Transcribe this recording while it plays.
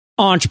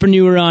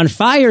Entrepreneur on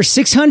Fire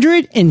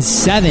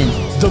 607.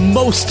 The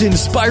most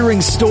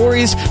inspiring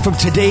stories from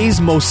today's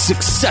most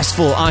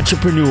successful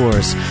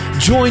entrepreneurs.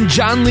 Join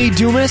John Lee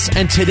Dumas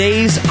and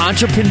today's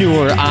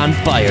Entrepreneur on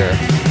Fire.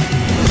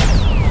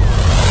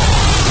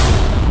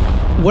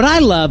 What I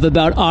love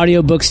about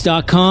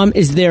audiobooks.com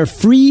is their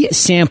free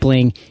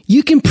sampling.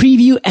 You can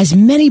preview as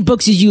many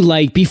books as you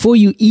like before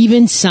you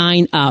even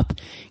sign up.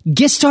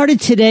 Get started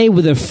today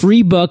with a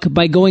free book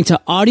by going to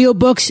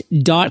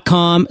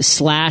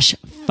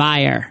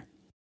audiobooks.com/fire.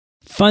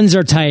 Funds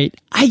are tight.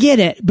 I get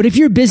it. But if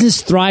your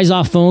business thrives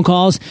off phone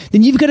calls,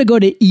 then you've got to go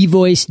to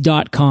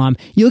evoice.com.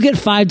 You'll get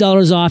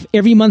 $5 off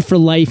every month for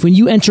life when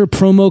you enter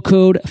promo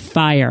code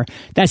FIRE.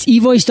 That's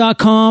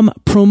evoice.com,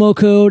 promo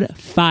code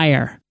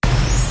FIRE.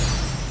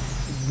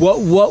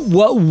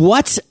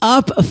 What's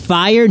up,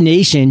 Fire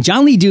Nation?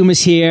 John Lee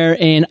Dumas here,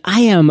 and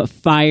I am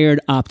fired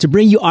up to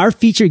bring you our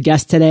featured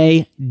guest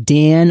today,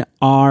 Dan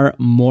R.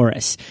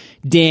 Morris.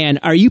 Dan,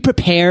 are you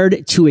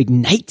prepared to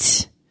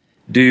ignite?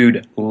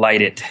 Dude,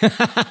 light it.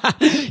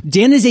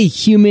 Dan is a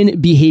human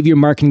behavior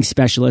marketing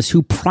specialist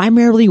who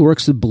primarily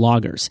works with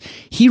bloggers.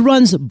 He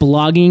runs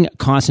Blogging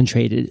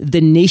Concentrated,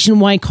 the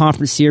nationwide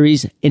conference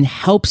series, and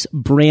helps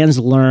brands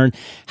learn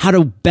how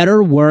to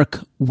better work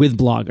with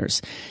bloggers.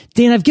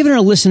 Dan, I've given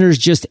our listeners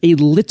just a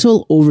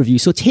little overview,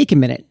 so take a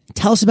minute.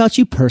 Tell us about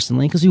you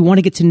personally, because we want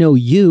to get to know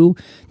you.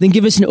 Then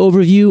give us an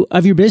overview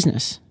of your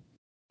business.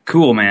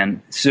 Cool,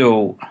 man.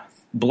 So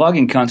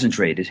Blogging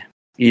Concentrated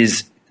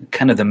is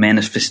kind of the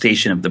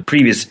manifestation of the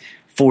previous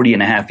 40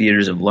 and a half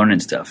years of learning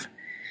stuff.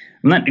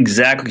 I'm not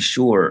exactly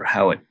sure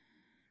how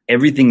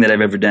everything that I've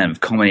ever done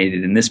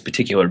culminated in this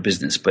particular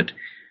business, but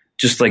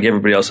just like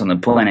everybody else on the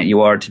planet,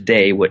 you are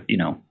today what,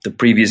 the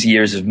previous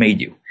years have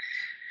made you.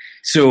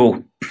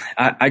 So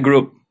I grew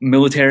up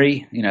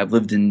military. I've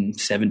lived in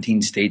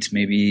 17 states,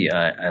 maybe.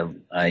 I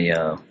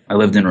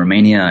lived in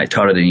Romania. I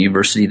taught at a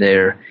university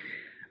there.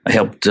 I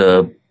helped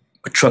a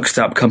truck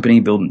stop company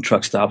building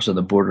truck stops on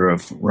the border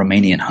of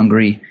Romania and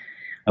Hungary.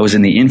 I was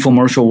in the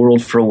infomercial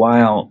world for a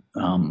while,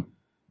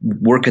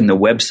 working the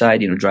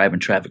website, driving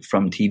traffic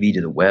from TV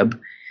to the web.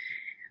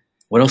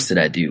 What else did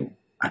I do?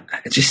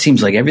 It just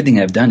seems like everything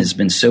I've done has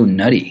been so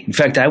nutty. In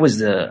fact, I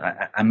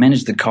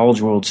managed the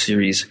College World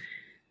Series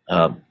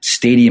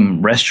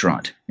stadium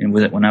restaurant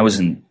when I was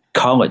in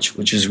college,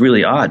 which is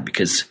really odd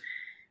because,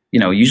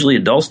 usually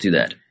adults do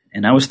that.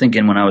 And I was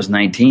thinking when I was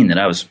 19 that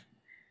I was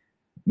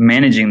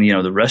managing,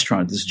 the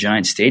restaurant at this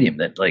giant stadium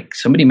that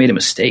somebody made a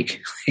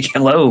mistake.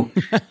 Hello,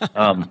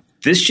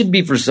 this should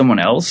be for someone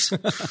else.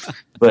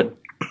 But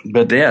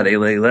yeah, they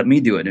let me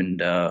do it.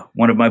 And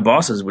one of my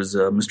bosses was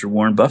Mr.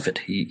 Warren Buffett.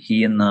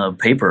 He in the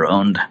paper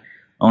owned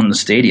the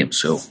stadium,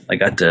 so I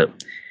got to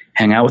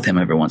hang out with him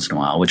every once in a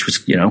while, which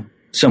was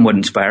somewhat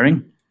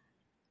inspiring.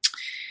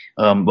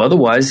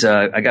 Otherwise,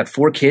 I got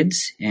 4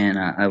 kids, and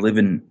I live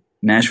in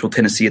Nashville,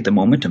 Tennessee at the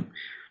moment. I'm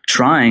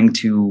trying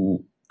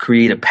to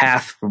create a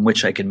path from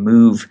which I can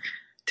move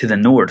to the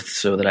north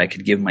so that I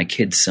could give my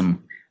kids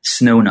some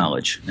snow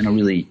knowledge. They don't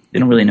really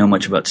know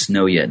much about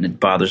snow yet, and it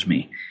bothers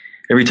me.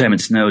 Every time it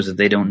snows that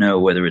they don't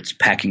know whether it's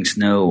packing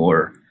snow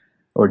or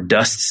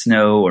dust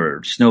snow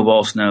or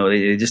snowball snow.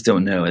 They just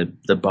don't know.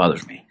 That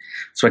bothers me.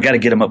 So I got to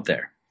get them up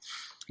there.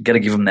 I got to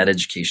give them that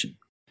education.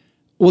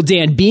 Well,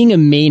 Dan, being a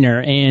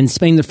Mainer and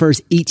spending the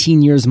first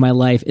 18 years of my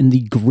life in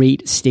the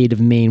great state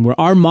of Maine, where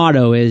our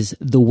motto is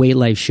the way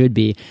life should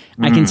be,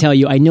 I can tell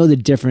you, I know the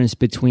difference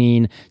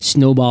between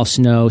snowball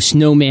snow,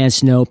 snowman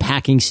snow,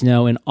 packing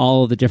snow, and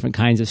all of the different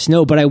kinds of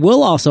snow. But I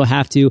will also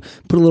have to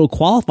put a little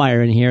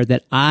qualifier in here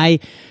that I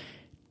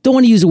don't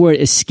want to use the word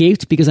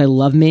escaped because I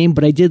love Maine,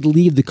 but I did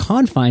leave the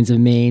confines of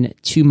Maine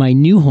to my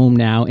new home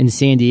now in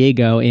San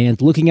Diego.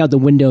 And looking out the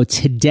window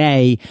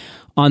today,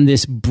 on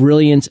this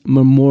brilliant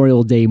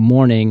Memorial Day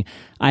morning,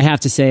 I have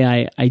to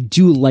say I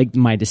do like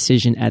my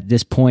decision at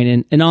this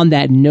point. And on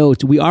that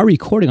note, we are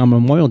recording on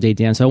Memorial Day,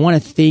 Dan, so I want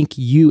to thank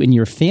you and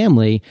your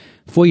family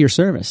for your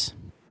service.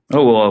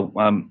 Oh,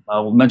 well,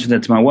 I'll mention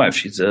that to my wife.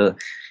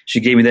 She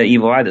gave me that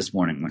evil eye this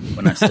morning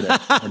when I said I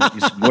had to do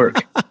some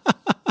work.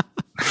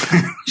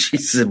 She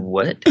said,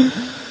 what?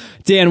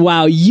 Dan,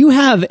 wow, you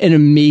have an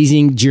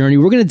amazing journey.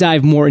 We're going to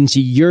dive more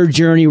into your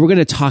journey. We're going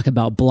to talk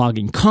about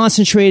Blogging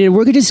Concentrated.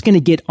 We're just going to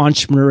get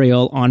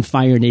entrepreneurial on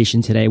Fire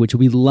Nation today, which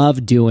we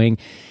love doing.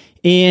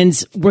 And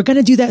we're going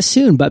to do that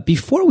soon. But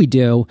before we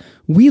do,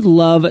 we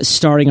love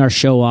starting our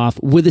show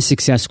off with a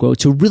success quote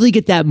to really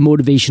get that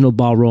motivational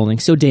ball rolling.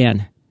 So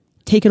Dan,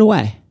 take it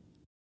away.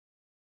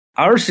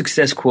 Our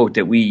success quote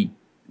that we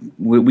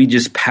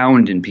just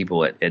pound in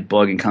people at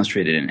Blogging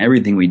Concentrated and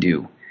everything we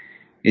do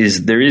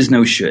is there is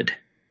no should.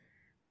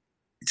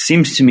 It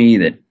seems to me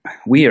that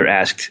we are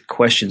asked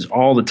questions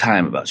all the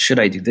time about should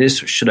I do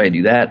this or should I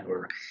do that,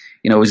 or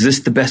is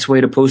this the best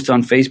way to post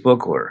on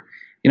Facebook, or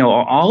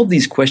all of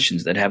these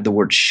questions that have the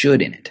word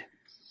should in it.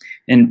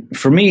 And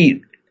for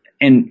me,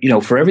 and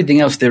for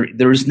everything else,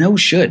 there is no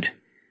should.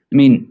 I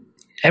mean,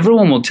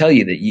 everyone will tell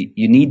you that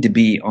you need to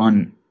be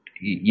on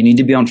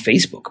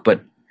Facebook, but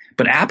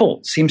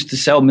Apple seems to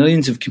sell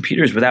millions of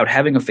computers without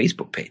having a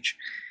Facebook page.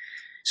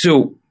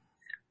 So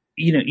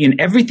in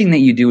everything that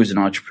you do as an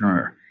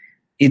entrepreneur,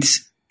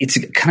 it's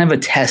kind of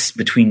a test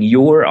between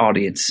your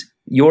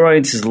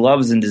audience's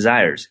loves and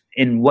desires,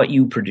 and what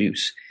you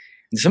produce.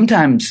 And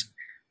sometimes,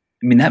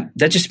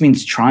 that just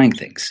means trying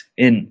things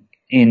and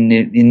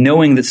in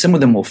knowing that some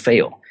of them will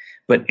fail.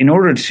 But in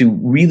order to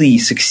really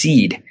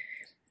succeed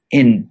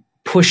and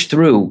push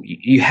through,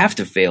 you have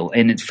to fail.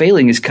 And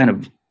failing is kind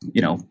of,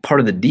 part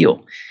of the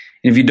deal.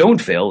 And if you don't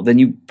fail, then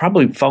you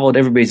probably followed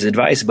everybody's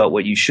advice about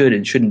what you should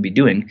and shouldn't be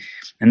doing.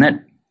 And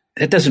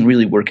that doesn't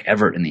really work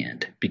ever in the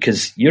end,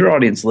 because your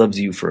audience loves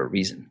you for a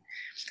reason.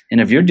 And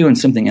if you're doing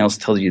something else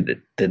tells you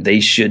that they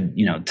should,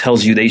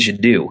 tells you they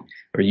should do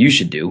or you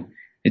should do,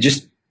 it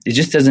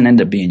just doesn't end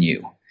up being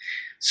you.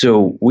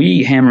 So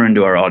we hammer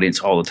into our audience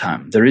all the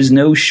time. There is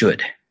no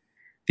should.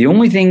 The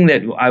only thing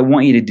that I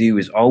want you to do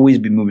is always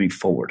be moving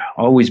forward,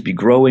 always be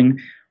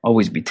growing,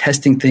 always be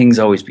testing things,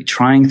 always be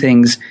trying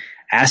things,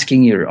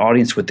 asking your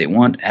audience what they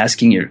want,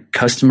 asking your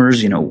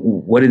customers,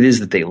 what it is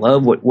that they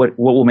love, what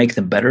will make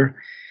them better.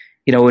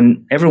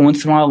 And every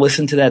once in a while,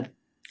 listen to that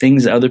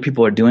things that other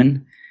people are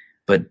doing,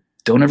 but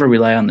don't ever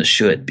rely on the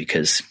should,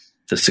 because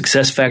the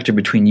success factor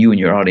between you and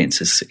your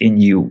audience is in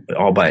you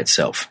all by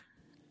itself.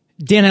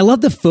 Dan, I love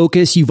the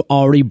focus you've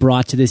already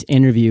brought to this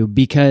interview,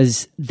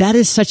 because that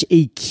is such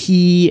a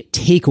key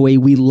takeaway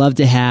we love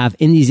to have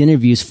in these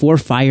interviews for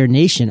Fire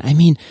Nation.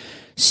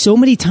 So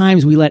many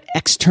times we let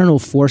external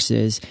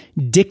forces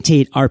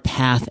dictate our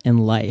path in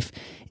life.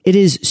 It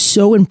is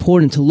so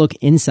important to look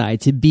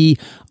inside, to be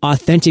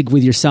authentic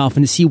with yourself,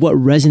 and to see what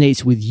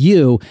resonates with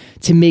you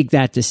to make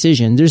that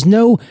decision. There's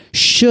no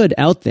should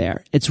out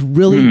there. It's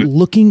really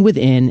looking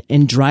within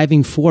and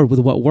driving forward with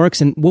what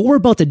works. And what we're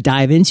about to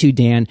dive into,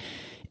 Dan,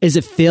 is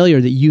a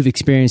failure that you've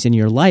experienced in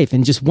your life.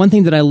 And just one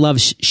thing that I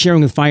love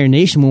sharing with Fire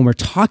Nation when we're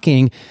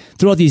talking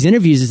throughout these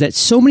interviews is that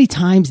so many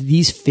times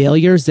these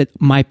failures that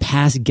my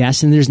past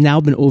guests, and there's now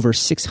been over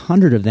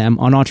 600 of them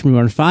on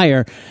Entrepreneur on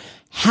Fire,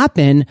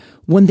 happen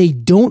when they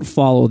don't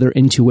follow their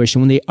intuition,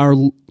 when they are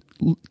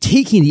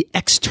taking the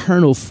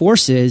external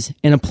forces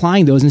and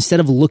applying those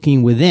instead of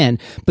looking within.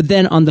 But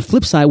then on the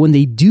flip side, when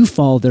they do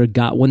follow their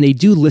gut, when they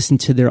do listen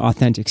to their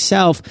authentic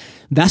self,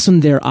 that's when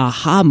their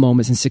aha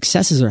moments and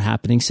successes are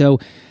happening. So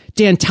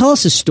Dan, tell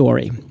us a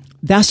story.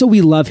 That's what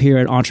we love here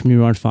at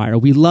Entrepreneur on Fire.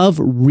 We love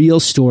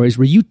real stories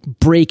where you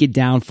break it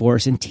down for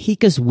us and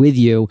take us with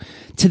you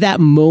to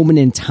that moment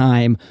in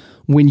time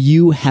when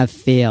you have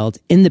failed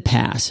in the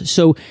past.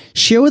 So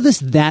share with us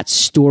that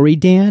story,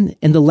 Dan,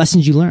 and the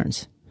lessons you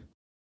learned.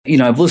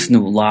 I've listened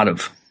to a lot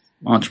of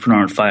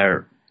Entrepreneur on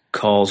Fire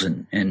calls,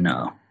 and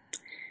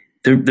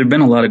there've been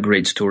a lot of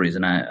great stories,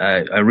 and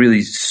I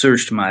really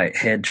searched my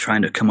head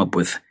trying to come up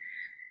with,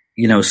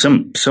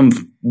 some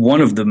one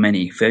of the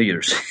many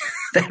failures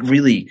that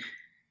really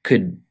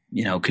could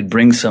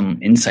bring some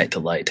insight to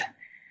light.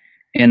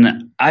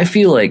 And I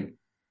feel like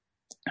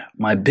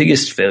my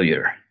biggest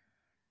failure,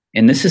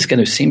 and this is going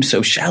to seem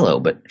so shallow,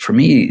 but for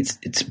me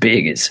it's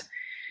big, is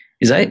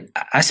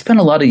I spent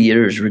a lot of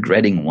years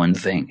regretting one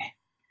thing.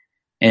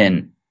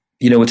 And,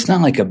 it's not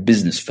like a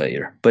business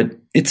failure, but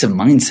it's a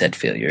mindset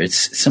failure.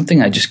 It's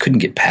something I just couldn't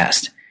get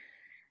past.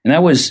 And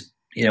that was,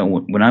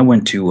 when I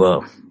went to,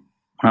 when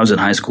I was in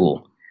high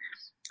school,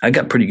 I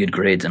got pretty good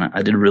grades, and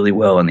I did really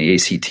well on the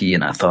ACT.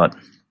 And I thought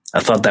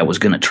that was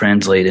going to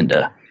translate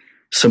into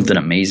something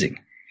amazing.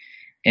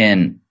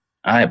 And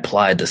I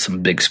applied to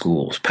some big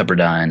schools,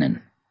 Pepperdine and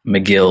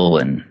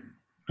McGill, and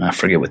I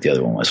forget what the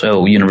other one was.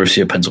 University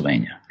of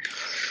Pennsylvania.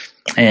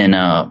 And,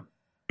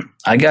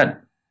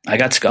 I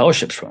got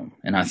scholarships from them,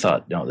 and I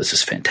thought, no, this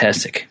is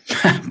fantastic.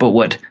 But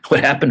what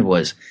happened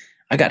was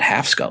I got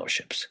half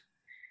scholarships.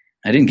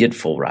 I didn't get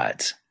full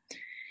rides.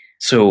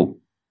 So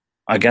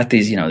I got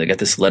these, they got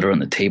this letter on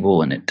the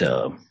table, and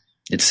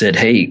it said,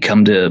 hey,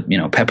 come to,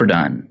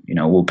 Pepperdine,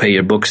 we'll pay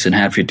your books and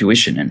half your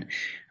tuition. And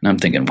I'm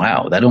thinking,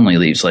 wow, that only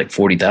leaves like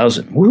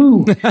 $40,000.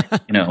 Woo!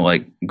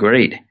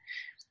 Great.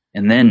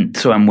 And then,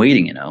 so I'm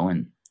waiting,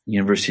 and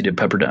University of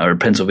Pepperdine or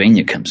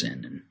Pennsylvania comes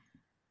in,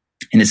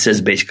 and it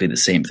says basically the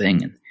same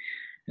thing.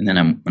 And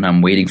then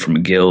I'm waiting for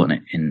McGill,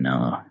 and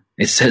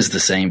it says the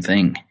same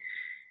thing.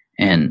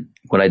 And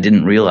what I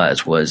didn't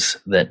realize was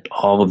that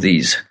all of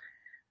these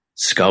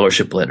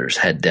scholarship letters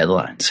had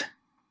deadlines.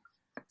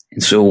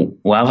 And so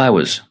while I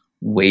was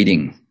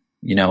waiting,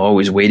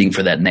 always waiting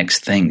for that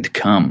next thing to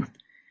come,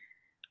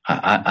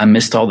 I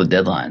missed all the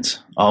deadlines,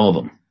 all of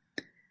them.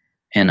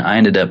 And I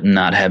ended up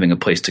not having a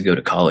place to go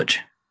to college.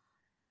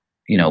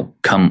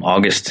 Come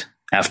August,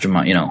 after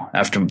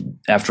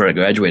I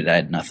graduated, I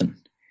had nothing.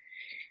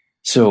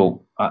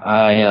 So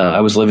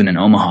I was living in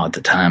Omaha at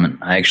the time, and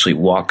I actually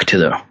walked to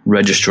the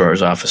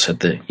registrar's office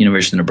at the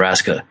University of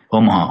Nebraska,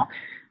 Omaha,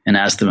 and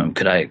asked them,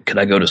 could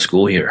I go to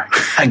school here?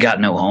 I got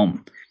no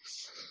home.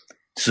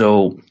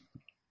 So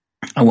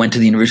I went to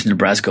the University of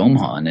Nebraska,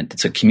 Omaha, and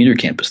it's a commuter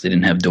campus. They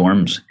didn't have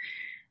dorms.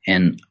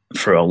 And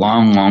for a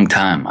long, long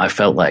time, I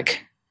felt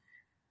like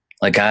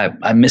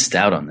I missed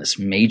out on this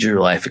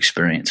major life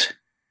experience.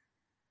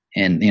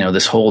 And,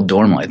 this whole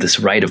dorm life, this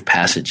rite of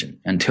passage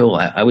until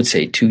I would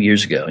say 2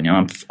 years ago,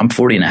 I'm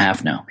 40 and a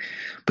half now,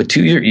 But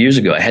 2 years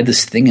ago, I had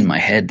this thing in my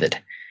head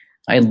that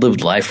I had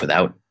lived life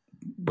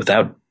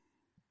without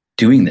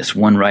doing this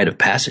one rite of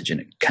passage,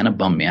 and it kind of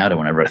bummed me out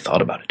whenever I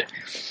thought about it.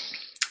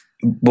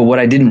 But what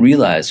I didn't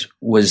realize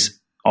was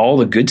all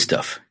the good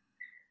stuff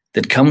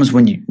that comes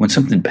when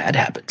something bad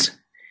happens.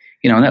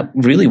 And that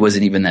really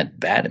wasn't even that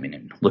bad. I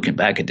mean, looking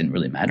back, it didn't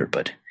really matter.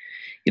 But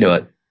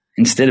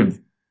instead of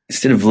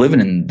living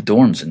in the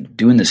dorms and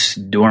doing this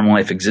dorm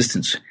life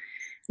existence,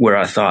 where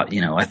I thought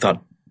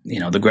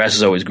the grass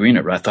is always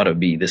greener, but I thought it would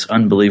be this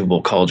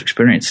unbelievable college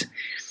experience.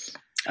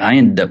 I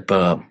ended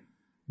up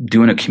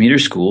doing a commuter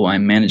school. I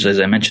managed, as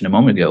I mentioned a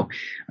moment ago,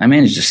 I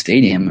managed a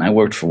stadium, and I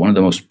worked for one of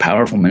the most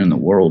powerful men in the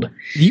world.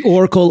 The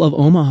Oracle of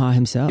Omaha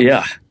himself.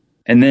 Yeah.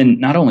 And then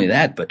not only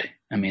that, but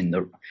I mean,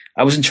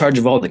 I was in charge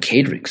of all the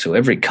catering. So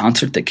every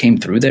concert that came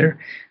through there,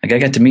 like I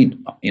got to meet,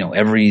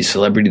 every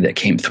celebrity that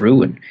came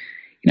through. And,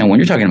 when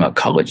you're talking about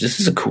college, this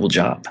is a cool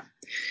job.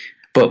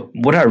 But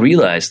what I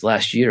realized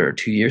last year or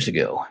 2 years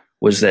ago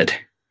was that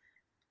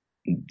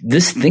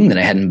this thing that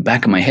I had in the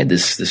back of my head,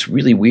 this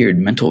really weird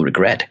mental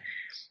regret,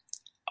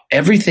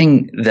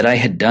 everything that I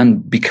had done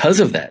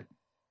because of that,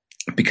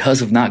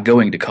 because of not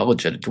going to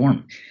college at a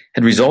dorm,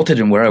 had resulted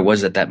in where I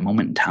was at that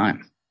moment in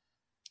time.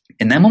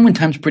 And that moment in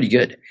time is pretty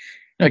good.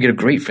 I get a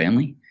great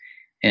family,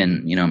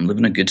 and I'm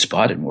living in a good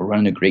spot, and we're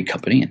running a great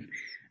company, and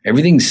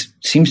everything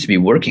seems to be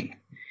working.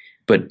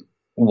 But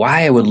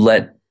why I would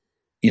let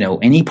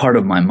any part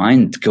of my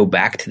mind go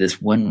back to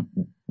this one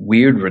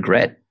weird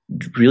regret,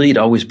 really, it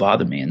always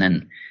bothered me. And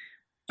then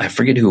I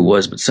forget who it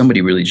was, but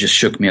somebody really just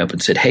shook me up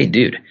and said, "Hey,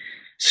 dude,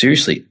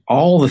 seriously,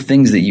 all the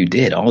things that you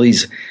did, all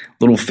these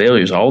little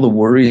failures, all the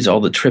worries, all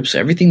the trips,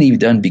 everything that you've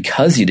done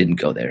because you didn't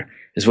go there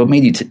is what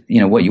made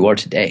you what you are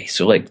today.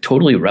 So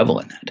totally revel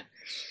in that."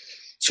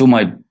 So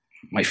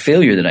my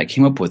failure that I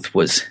came up with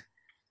was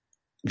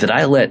that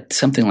I let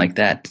something like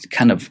that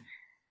kind of,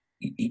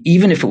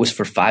 even if it was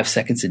for 5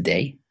 seconds a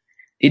day,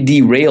 it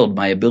derailed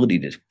my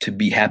ability to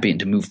be happy and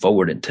to move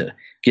forward and to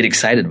get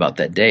excited about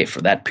that day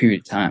for that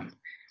period of time.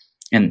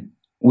 And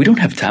we don't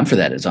have time for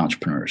that as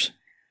entrepreneurs.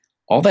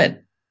 All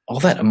that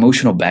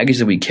emotional baggage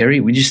that we carry,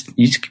 we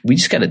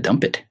just got to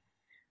dump it,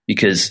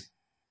 because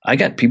I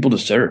got people to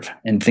serve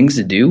and things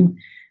to do.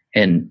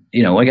 And,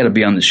 I got to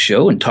be on this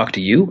show and talk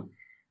to you.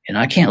 And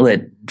I can't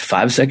let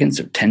 5 seconds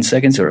or 10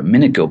 seconds or a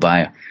minute go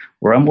by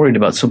where I'm worried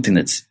about something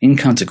that's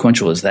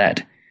inconsequential as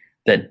that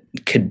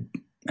could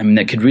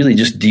really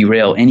just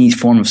derail any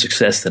form of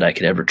success that I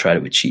could ever try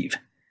to achieve.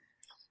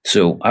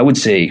 So I would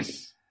say,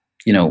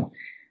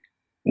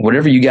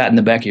 whatever you got in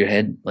the back of your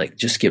head,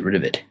 just get rid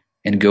of it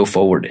and go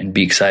forward and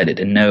be excited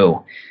and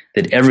know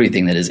that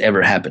everything that has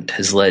ever happened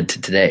has led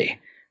to today.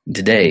 And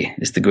today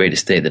is the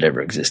greatest day that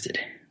ever existed.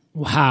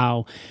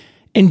 Wow.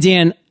 And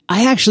Dan,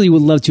 I actually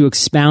would love to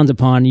expound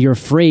upon your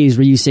phrase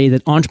where you say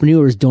that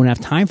entrepreneurs don't have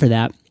time for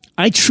that.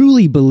 I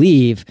truly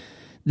believe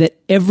that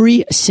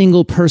every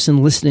single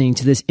person listening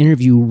to this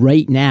interview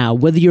right now,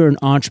 whether you're an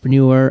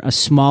entrepreneur, a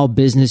small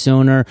business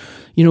owner,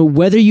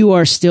 whether you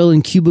are still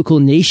in Cubicle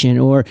Nation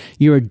or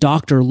you're a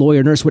doctor,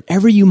 lawyer, nurse,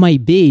 whatever you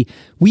might be,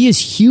 we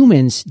as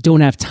humans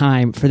don't have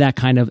time for that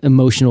kind of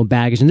emotional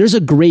baggage. And there's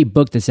a great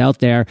book that's out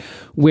there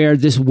where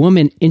this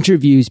woman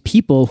interviews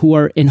people who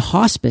are in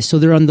hospice. So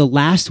they're on the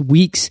last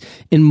weeks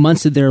and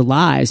months of their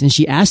lives. And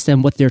she asks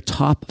them what their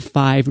top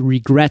 5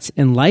 regrets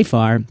in life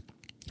are.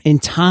 And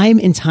time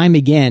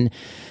again,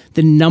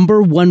 the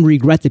number one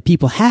regret that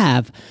people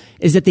have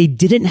is that they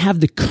didn't have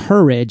the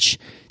courage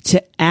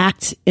to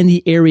act in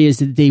the areas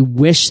that they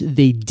wish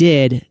they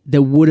did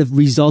that would have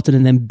resulted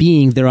in them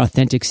being their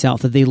authentic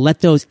self, that they let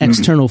those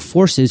external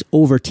forces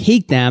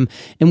overtake them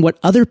and what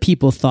other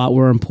people thought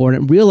were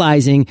important,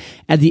 realizing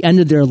at the end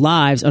of their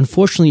lives,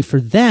 unfortunately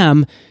for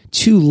them,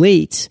 too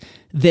late,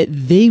 that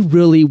they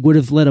really would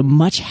have led a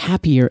much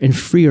happier and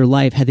freer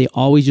life had they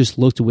always just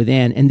looked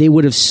within, and they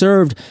would have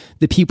served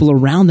the people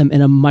around them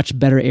in a much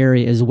better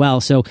area as well.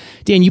 So,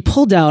 Dan, you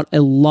pulled out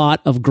a lot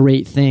of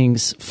great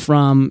things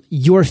from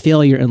your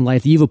failure in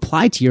life that you've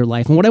applied to your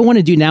life. And what I want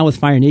to do now with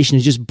Fire Nation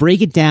is just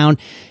break it down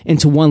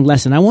into one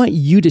lesson. I want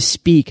you to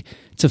speak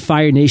to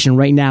Fire Nation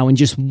right now in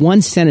just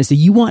one sentence that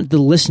you want the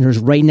listeners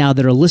right now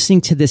that are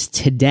listening to this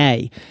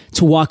today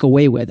to walk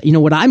away with.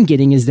 What I'm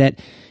getting is that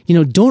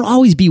don't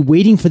always be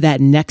waiting for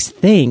that next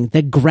thing.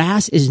 The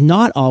grass is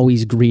not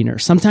always greener.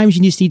 Sometimes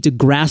you just need to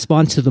grasp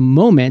onto the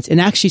moment,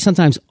 and actually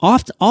sometimes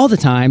all the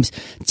times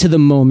to the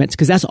moment,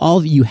 because that's all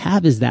that you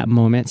have is that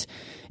moment,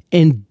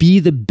 and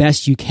be the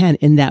best you can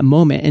in that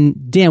moment.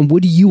 And Dan,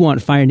 what do you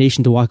want Fire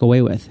Nation to walk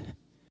away with?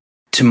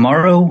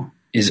 Tomorrow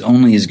is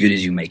only as good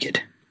as you make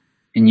it.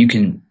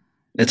 And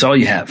that's all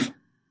you have.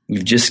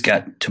 You've just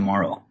got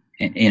tomorrow.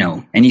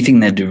 And, anything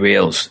that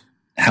derails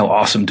how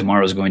awesome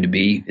tomorrow is going to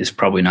be is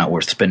probably not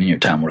worth spending your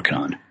time working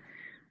on.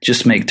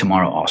 Just make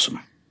tomorrow awesome.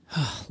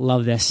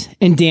 Love this.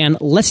 And Dan,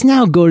 let's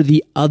now go to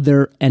the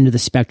other end of the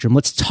spectrum.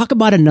 Let's talk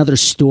about another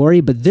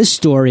story, but this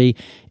story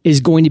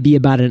is going to be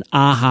about an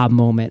aha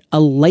moment,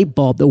 a light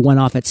bulb that went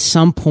off at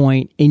some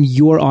point in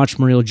your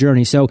entrepreneurial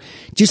journey. So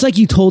just like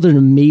you told an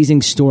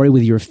amazing story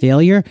with your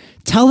failure,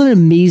 tell an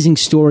amazing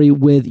story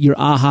with your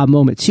aha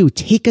moment too.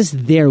 Take us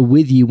there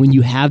with you when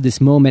you have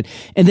this moment.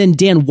 And then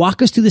Dan,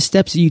 walk us through the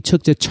steps that you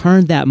took to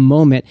turn that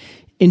moment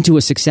into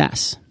a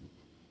success.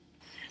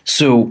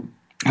 So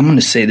I'm going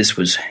to say this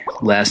was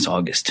last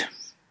August.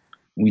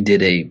 We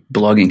did a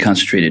Blogging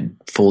Concentrated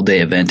full day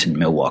event in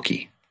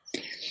Milwaukee.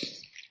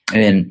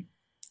 And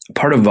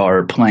part of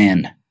our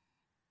plan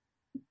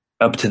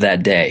up to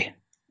that day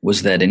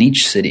was that in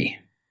each city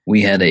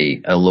we had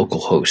a local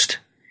host.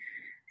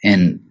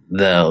 And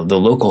the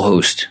local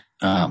host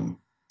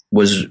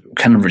was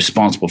kind of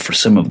responsible for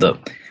some of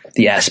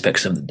the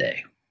aspects of the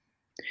day.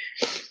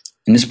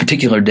 In this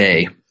particular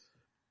day,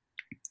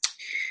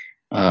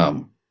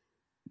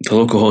 the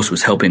local host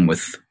was helping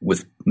with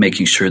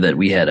making sure that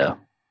we had a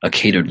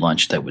catered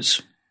lunch that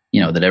was,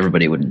 that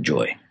everybody would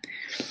enjoy.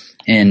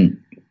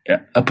 And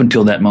up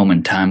until that moment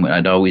in time,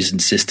 I'd always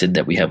insisted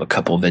that we have a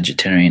couple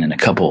vegetarian and a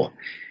couple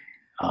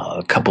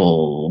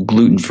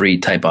gluten-free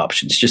type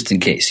options, just in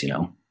case,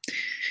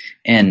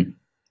 And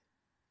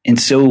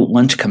so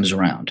lunch comes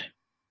around,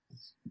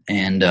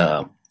 and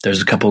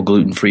there's a couple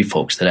gluten-free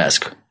folks that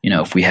ask,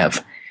 if we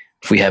have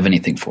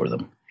anything for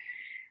them.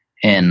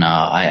 And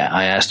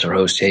I asked our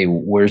host, "Hey,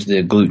 where's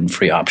the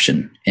gluten-free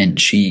option?" And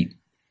she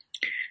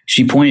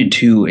pointed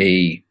to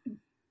a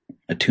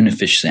tuna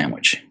fish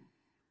sandwich.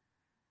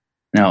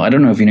 Now, I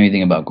don't know if you know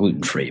anything about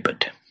gluten-free,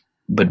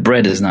 but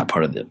bread is not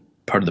part of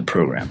the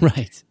program.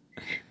 Right.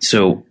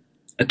 So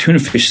a tuna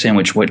fish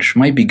sandwich, which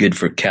might be good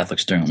for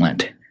Catholics during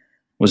Lent,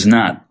 was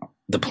not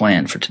the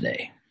plan for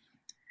today.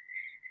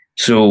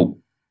 So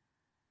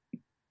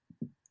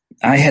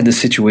I had the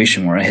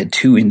situation where I had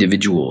two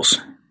individuals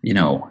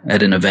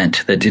at an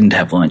event that didn't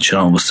have lunch. And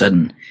all of a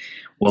sudden,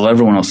 while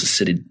everyone else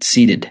is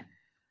seated,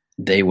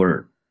 they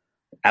were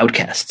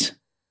outcasts.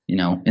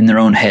 In their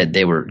own head,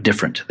 they were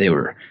different. They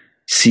were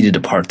seated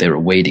apart. They were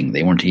waiting.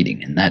 They weren't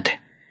eating. And that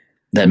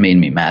made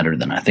me madder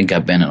than I think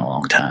I've been in a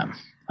long time.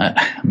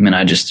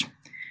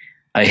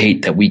 I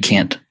hate that we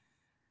can't,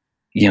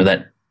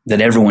 that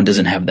everyone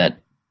doesn't have that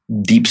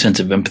deep sense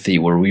of empathy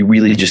where we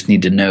really just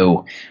need to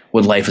know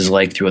what life is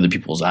like through other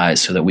people's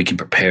eyes so that we can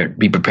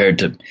be prepared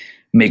to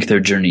make their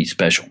journey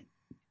special.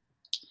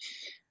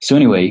 So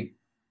anyway,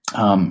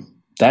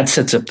 that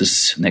sets up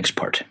this next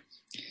part.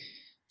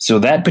 So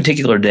that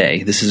particular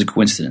day, this is a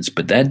coincidence,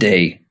 but that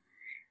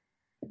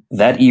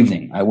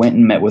evening, I went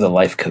and met with a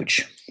life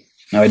coach.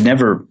 Now, I'd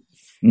never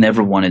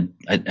wanted,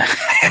 I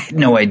had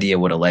no idea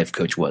what a life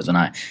coach was.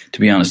 And to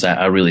be honest,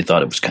 I really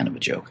thought it was kind of a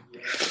joke.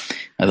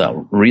 I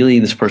thought, really,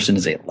 this person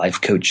is a life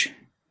coach?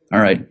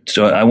 All right.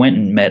 So I went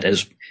and met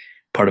as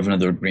part of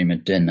another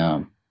agreement,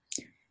 and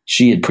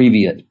she had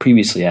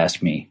previously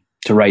asked me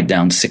to write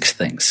down 6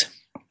 things.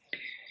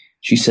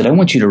 She said, "I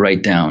want you to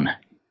write down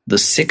the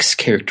 6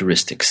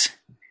 characteristics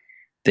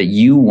that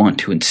you want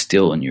to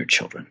instill in your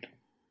children."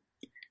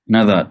 And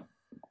I thought,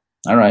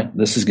 all right,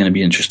 this is going to be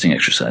an interesting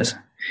exercise.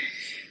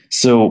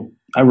 So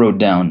I wrote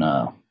down,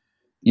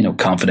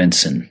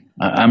 confidence, and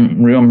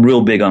I'm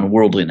real big on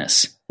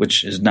worldliness,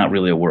 which is not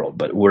really a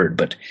word,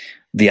 but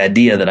the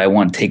idea that I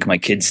want to take my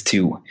kids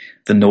to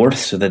the north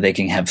so that they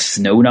can have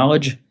snow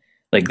knowledge.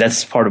 Like,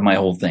 that's part of my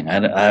whole thing.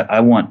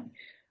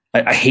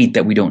 I hate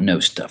that we don't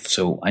know stuff.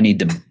 So I need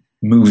to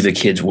move the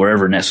kids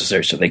wherever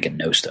necessary so they can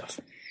know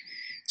stuff.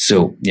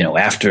 So,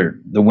 after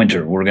the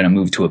winter, we're going to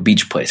move to a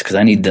beach place because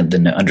I need them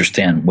to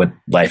understand what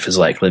life is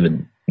like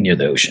living near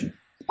the ocean.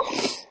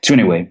 So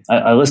anyway,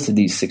 I listed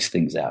these 6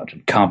 things out: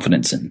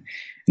 confidence and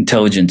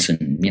intelligence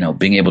and,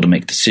 being able to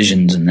make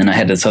decisions. And then I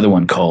had this other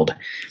one called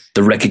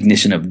the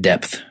recognition of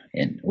depth,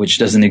 which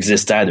doesn't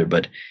exist either,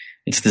 but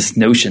it's this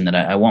notion that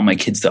I want my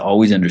kids to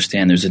always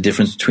understand there's a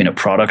difference between a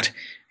product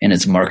and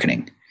its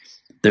marketing.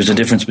 There's a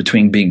difference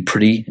between being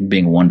pretty and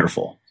being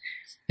wonderful.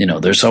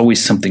 There's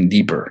always something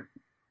deeper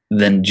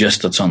than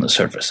just what's on the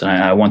surface. And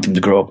I want them to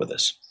grow up with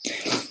this.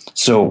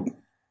 So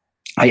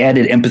I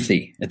added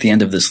empathy at the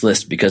end of this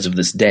list because of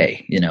this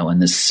day,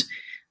 and this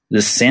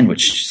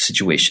sandwich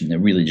situation that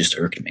really just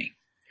irked me.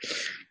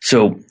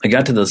 So I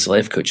got to this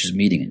life coach's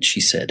meeting, and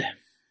she said,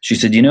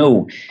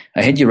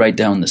 I had you write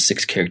down the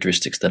 6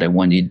 characteristics that I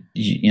wanted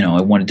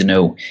to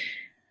know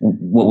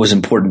what was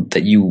important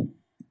that you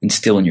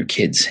instill in your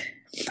kids.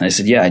 And I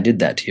said, yeah, I did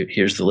that.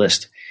 Here's the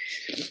list.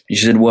 She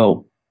said,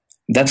 well,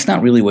 that's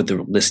not really what the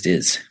list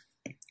is.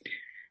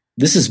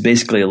 This is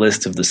basically a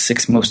list of the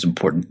 6 most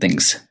important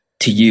things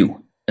to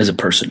you as a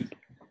person,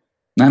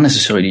 not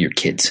necessarily to your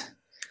kids.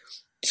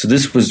 So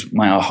this was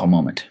my aha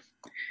moment.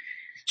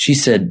 She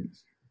said,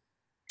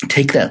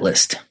 take that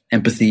list,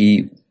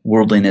 empathy,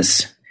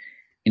 worldliness,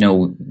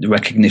 the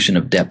recognition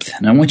of depth.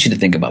 And I want you to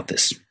think about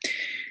this.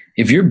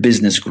 If your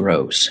business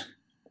grows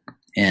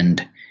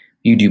and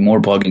you do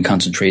more Blogging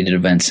Concentrated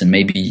events, and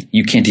maybe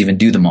you can't even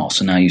do them all,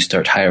 so now you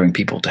start hiring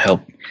people to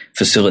help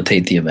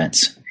facilitate the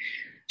events.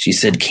 She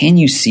said, can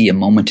you see a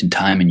moment in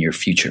time in your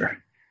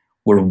future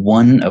where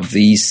one of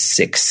these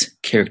 6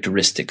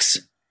 characteristics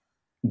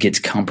gets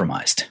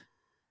compromised?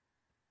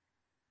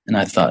 And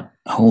I thought,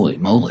 holy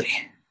moly,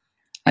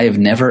 I have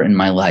never in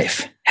my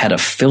life had a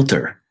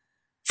filter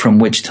from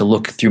which to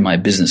look through my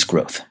business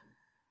growth.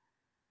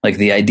 Like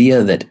the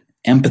idea that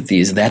empathy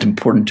is that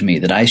important to me,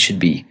 that I should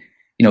be,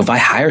 if I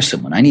hire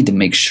someone, I need to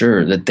make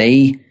sure that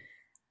they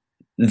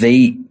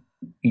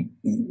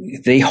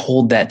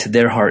hold that to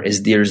their heart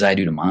as dear as I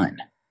do to mine.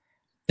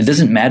 It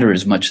doesn't matter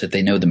as much that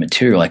they know the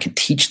material. I can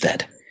teach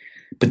that.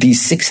 But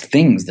these 6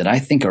 things that I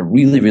think are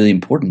really, really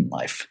important in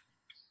life,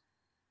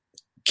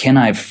 can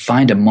I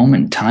find a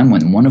moment in time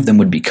when one of them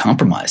would be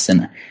compromised?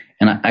 And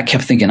I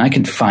kept thinking I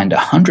could find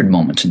 100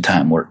 moments in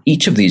time where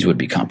each of these would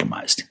be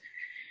compromised.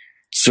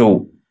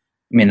 So,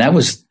 that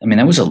was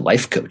a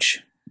life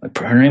coach.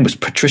 Her name was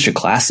Patricia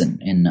Klassen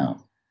in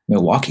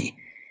Milwaukee.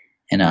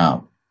 And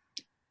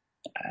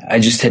I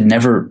just had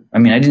never, I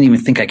didn't even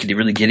think I could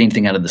really get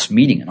anything out of this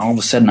meeting. And all of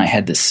a sudden I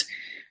had this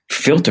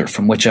filter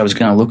from which I was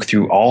going to look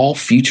through all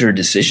future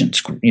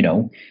decisions.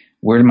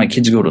 Where do my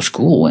kids go to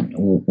school and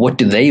what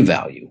do they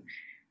value?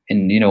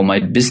 And, my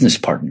business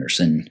partners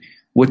and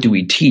what do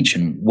we teach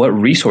and what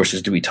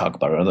resources do we talk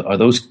about?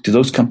 Do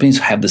those companies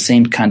have the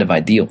same kind of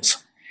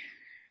ideals?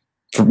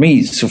 For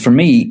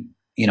me,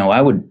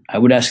 I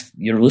would ask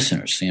your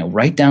listeners,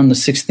 write down the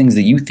 6 things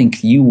that you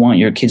think you want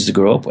your kids to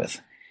grow up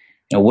with.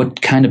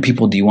 What kind of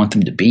people do you want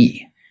them to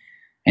be?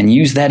 And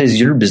use that as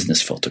your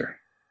business filter.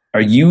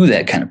 Are you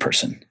that kind of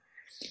person?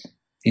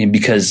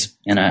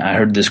 And I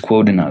heard this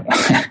quote in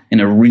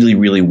a really,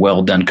 really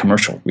well done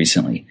commercial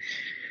recently.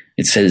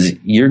 It says,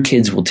 your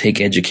kids will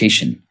take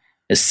education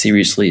as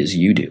seriously as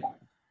you do.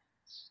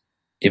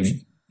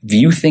 If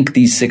you think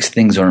these 6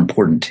 things are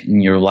important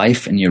in your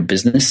life and your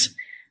business,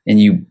 and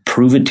you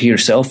prove it to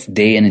yourself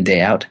day in and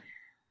day out,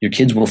 your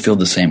kids will feel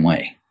the same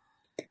way.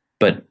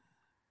 But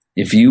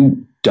if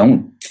you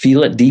don't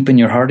feel it deep in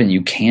your heart and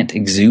you can't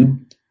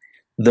exude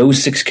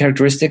those 6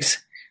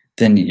 characteristics,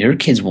 then your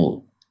kids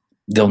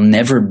they'll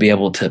never be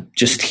able to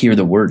just hear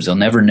the words. They'll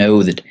never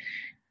know that.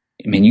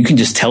 You can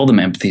just tell them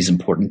empathy is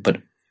important,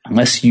 but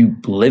unless you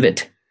live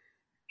it,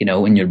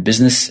 in your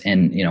business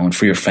and, and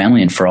for your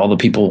family and for all the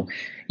people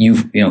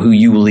who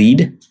you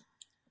lead,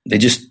 it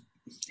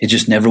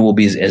just never will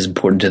be as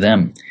important to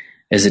them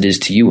as it is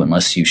to you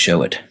unless you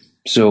show it.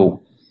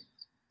 So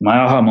my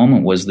aha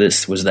moment was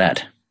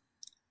that.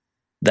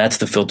 That's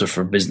the filter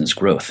for business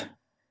growth,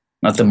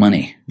 not the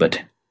money,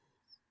 but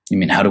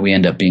how do we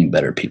end up being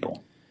better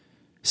people?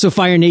 So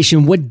Fire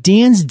Nation, what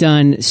Dan's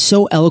done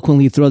so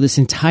eloquently throughout this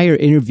entire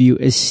interview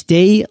is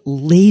stay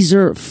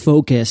laser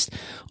focused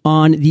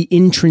on the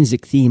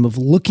intrinsic theme of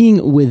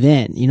looking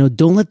within.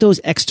 Don't let those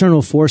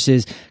external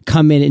forces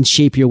come in and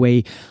shape your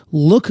way.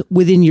 Look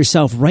within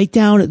yourself. Write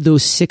down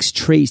those 6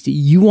 traits that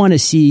you want to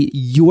see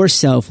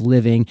yourself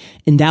living,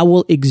 and that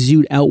will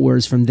exude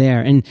outwards from there.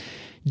 And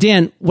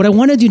Dan, what I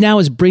want to do now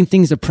is bring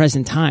things to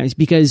present times,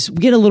 because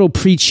we had a little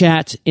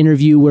pre-chat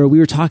interview where we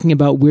were talking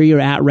about where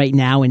you're at right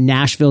now in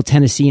Nashville,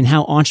 Tennessee, and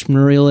how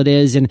entrepreneurial it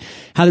is, and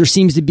how there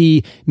seems to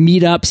be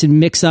meetups and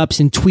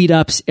mix-ups and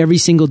tweet-ups every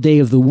single day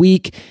of the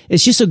week.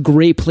 It's just a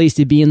great place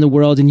to be in the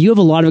world, and you have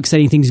a lot of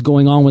exciting things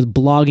going on with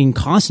Blogging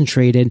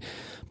Concentrated.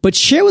 But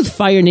share with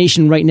Fire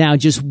Nation right now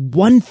just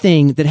one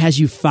thing that has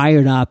you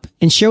fired up,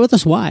 and share with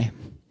us why.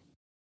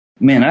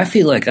 Man, I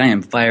feel like I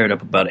am fired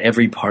up about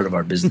every part of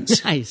our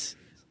business. Nice.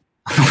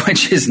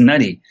 Which is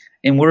nutty.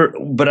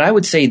 But I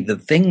would say the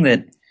thing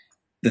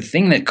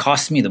that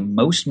cost me the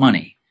most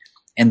money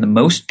and the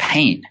most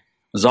pain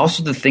was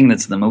also the thing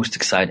that's the most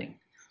exciting.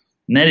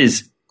 And that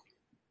is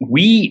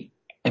we're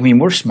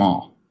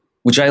small,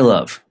 which I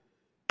love,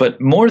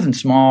 but more than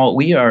small,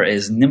 we are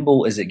as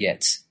nimble as it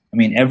gets.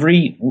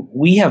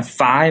 We have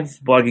 5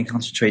 Blogging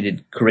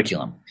Concentrated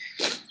curriculum.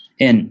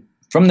 And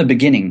from the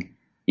beginning,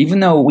 even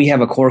though we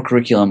have a core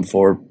curriculum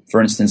for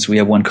instance, we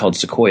have one called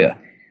Sequoia,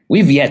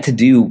 we've yet to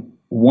do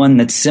one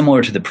that's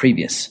similar to the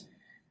previous,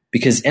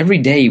 because every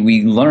day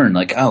we learn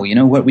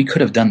we could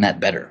have done that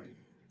better.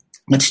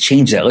 Let's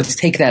change that. Let's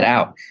take that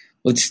out.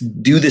 Let's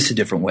do this a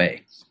different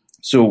way.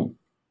 So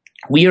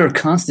we are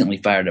constantly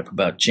fired up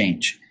about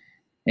change.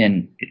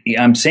 And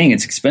I'm saying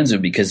it's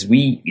expensive because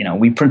we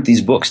print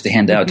these books to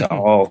hand out to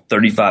all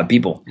 35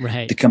 people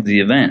to come to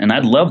the event. And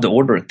I'd love to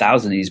order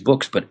 1,000 of these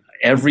books, but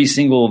every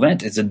single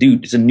event is a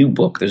new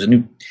book. There's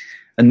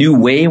a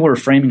new way we're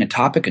framing a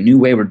topic, a new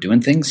way we're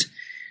doing things.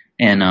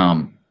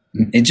 And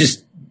it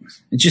just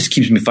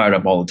keeps me fired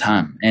up all the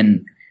time.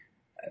 And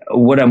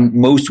what I'm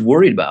most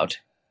worried about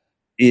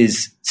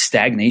is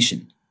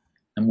stagnation.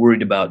 I'm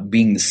worried about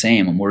being the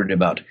same. I'm worried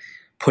about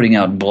putting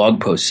out blog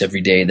posts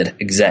every day that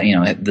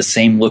the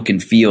same look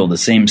and feel, the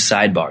same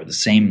sidebar, the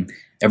same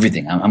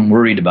everything. I'm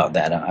worried about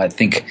that. I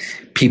think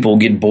people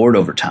get bored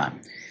over time.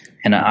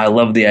 And I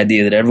love the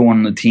idea that everyone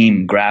on the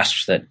team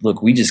grasps that,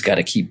 look, we just got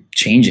to keep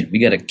changing. We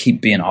got to keep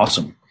being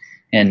awesome.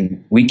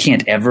 And we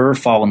can't ever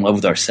fall in love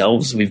with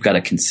ourselves. We've got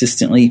to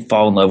consistently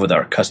fall in love with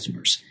our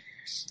customers.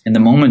 And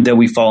the moment that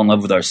we fall in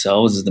love with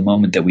ourselves is the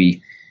moment that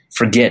we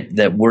forget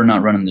that we're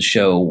not running the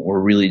show. We're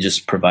really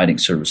just providing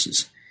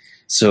services.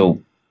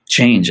 So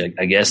change,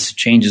 I guess,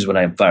 change is what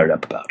I'm fired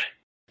up about.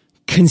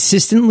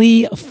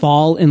 Consistently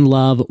fall in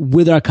love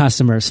with our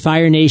customers.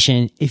 Fire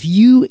Nation, if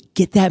you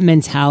get that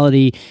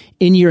mentality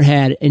in your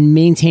head and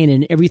maintain it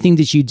in everything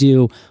that you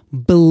do,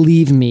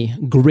 believe me,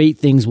 great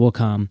things will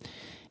come.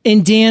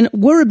 And Dan,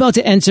 we're about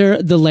to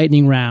enter the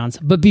lightning round.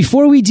 But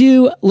before we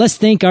do, let's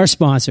thank our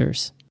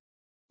sponsors.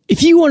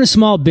 If you own a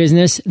small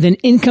business, then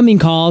incoming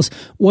calls,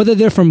 whether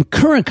they're from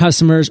current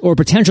customers or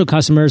potential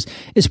customers,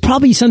 is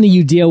probably something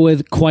you deal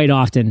with quite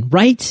often,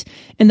 right?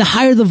 And the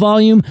higher the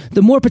volume,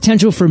 the more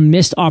potential for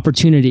missed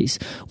opportunities.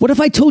 What if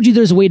I told you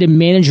there's a way to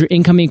manage your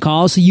incoming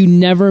calls so you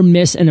never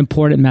miss an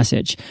important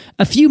message?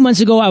 A few months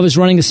ago, I was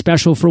running a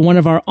special for one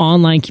of our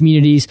online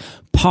communities,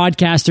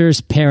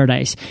 Podcasters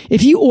Paradise.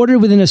 If you ordered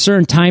within a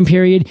certain time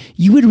period,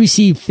 you would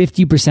receive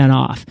 50%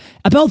 off.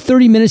 About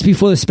 30 minutes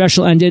before the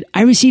special ended,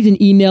 I received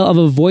an email of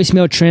a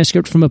voicemail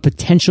transcript from a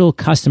potential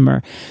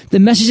customer. The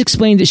message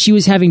explained that she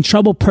was having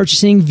trouble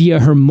purchasing via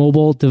her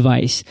mobile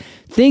device.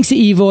 Thanks to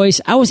eVoice,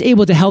 I was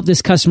able to help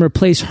this customer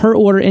place her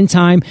order in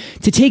time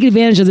to take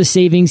advantage of the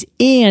savings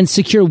and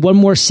secure one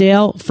more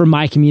sale for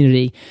my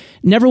community.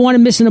 Never want to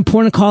miss an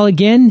important call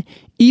again?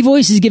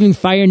 eVoice is giving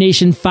Fire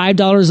Nation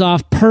 $5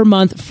 off per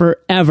month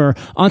forever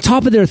on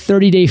top of their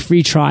 30-day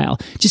free trial.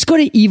 Just go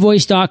to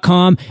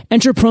eVoice.com,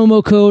 enter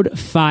promo code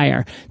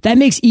FIRE. That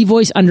makes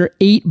eVoice under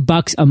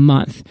 $8 a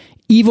month.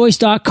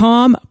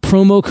 eVoice.com,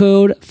 promo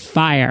code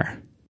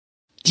FIRE.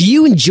 Do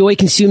you enjoy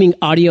consuming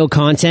audio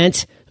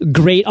content?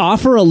 Great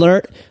offer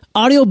alert.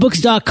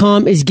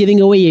 Audiobooks.com is giving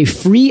away a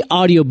free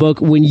audiobook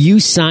when you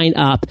sign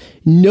up.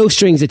 No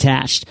strings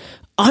attached.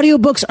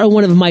 Audiobooks are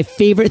one of my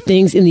favorite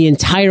things in the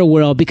entire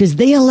world because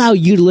they allow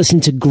you to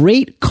listen to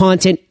great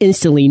content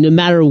instantly, no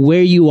matter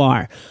where you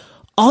are.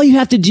 All you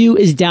have to do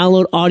is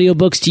download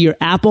audiobooks to your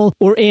Apple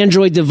or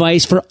Android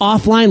device for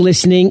offline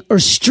listening or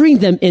stream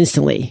them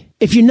instantly.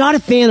 If you're not a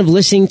fan of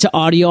listening to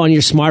audio on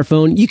your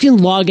smartphone, you can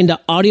log into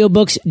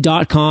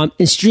audiobooks.com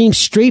and stream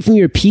straight from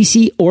your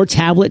PC or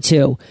tablet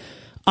too.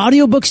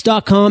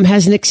 Audiobooks.com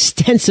has an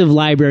extensive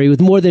library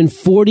with more than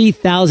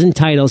 40,000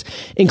 titles,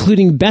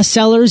 including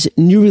bestsellers,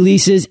 new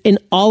releases, and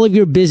all of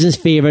your business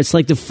favorites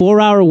like The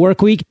 4-Hour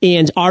Workweek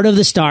and Art of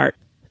the Start.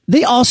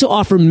 They also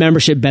offer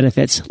membership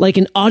benefits, like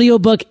an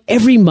audiobook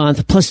every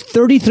month, plus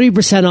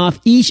 33% off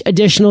each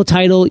additional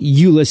title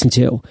you listen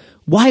to.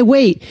 Why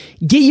wait?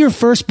 Get your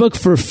first book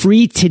for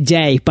free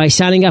today by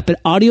signing up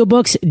at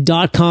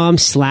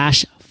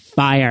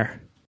audiobooks.com/fire.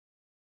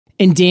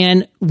 And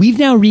Dan, we've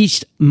now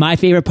reached my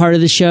favorite part of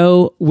the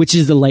show, which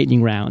is the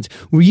lightning round,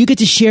 where you get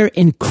to share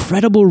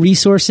incredible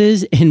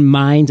resources and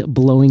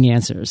mind-blowing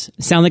answers.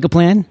 Sound like a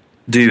plan?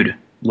 Dude,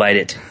 light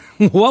it.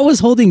 What was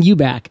holding you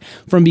back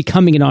from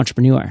becoming an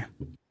entrepreneur?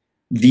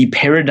 The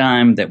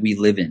paradigm that we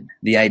live in,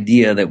 the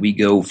idea that we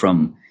go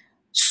from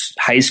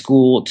high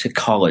school to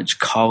college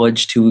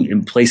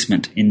to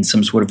placement in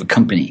some sort of a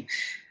company,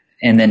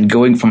 and then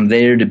going from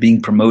there to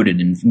being promoted,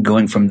 and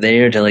going from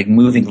there to like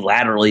moving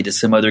laterally to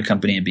some other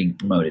company and being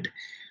promoted.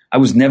 I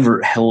was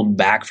never held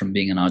back from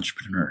being an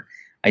entrepreneur.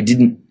 I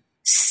didn't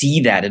see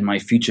that in my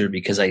future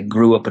because I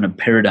grew up in a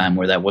paradigm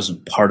where that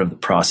wasn't part of the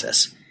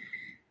process.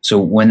 So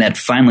when that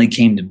finally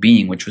came to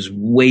being, which was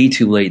way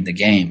too late in the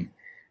game,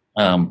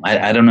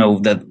 I don't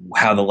know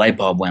how the light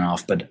bulb went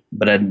off, but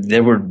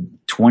there were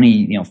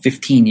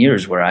 15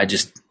 years where I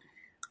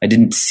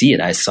didn't see it.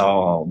 I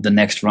saw the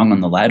next rung on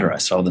the ladder. I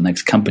saw the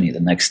next company,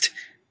 the next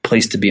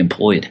place to be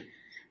employed.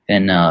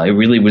 And it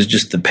really was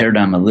just the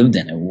paradigm I lived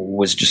in. It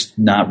was just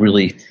not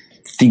really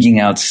thinking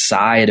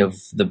outside of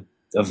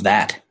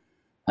that.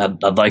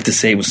 I'd like to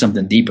say it was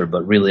something deeper,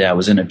 but really I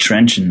was in a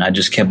trench and I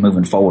just kept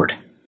moving forward.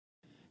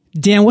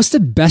 Dan, what's the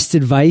best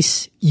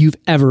advice you've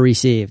ever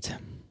received?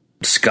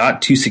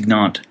 Scott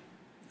Toussignant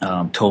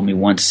told me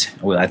once,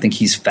 I think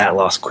he's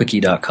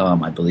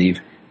fatlostquickie.com, I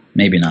believe.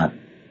 Maybe not.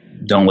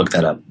 Don't look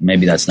that up.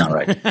 Maybe that's not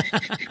right.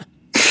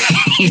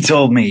 He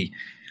told me,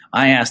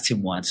 I asked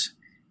him once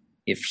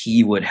if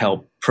he would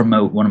help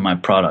promote one of my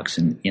products.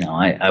 And,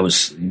 I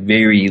was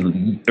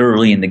very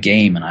early in the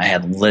game and I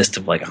had a list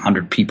of like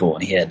 100 people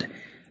and he had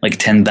like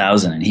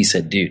 10,000. And he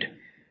said, dude,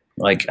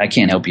 like, I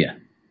can't help you.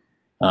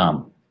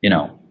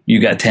 You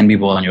got 10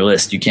 people on your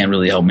list. You can't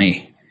really help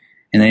me.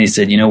 And then he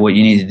said, you know what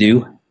you need to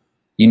do?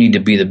 You need to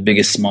be the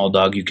biggest small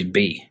dog you can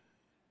be.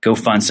 Go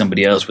find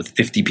somebody else with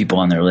 50 people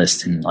on their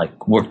list and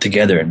like work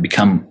together and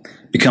become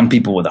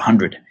people with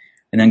 100,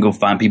 and then go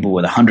find people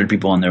with 100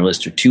 people on their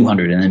list or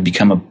 200, and then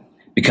become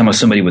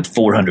somebody with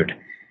 400,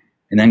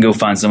 and then go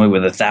find somebody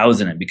with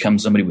 1,000 and become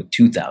somebody with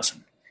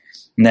 2,000.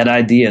 And that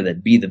idea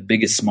that be the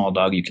biggest small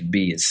dog you can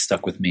be is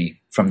stuck with me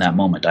from that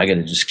moment. I got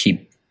to just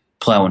keep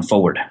plowing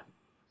forward.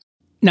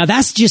 Now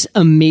that's just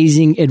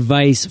amazing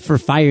advice for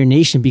Fire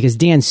Nation because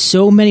Dan,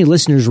 so many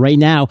listeners right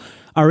now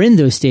are in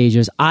those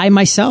stages. I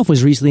myself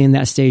was recently in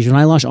that stage when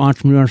I launched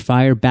Entrepreneur on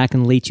Fire back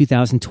in late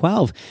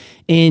 2012.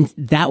 And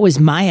that was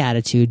my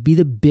attitude, be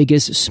the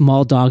biggest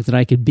small dog that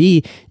I could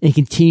be and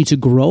continue to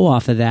grow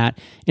off of that.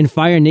 In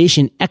Fire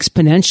Nation,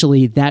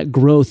 exponentially, that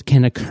growth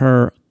can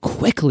occur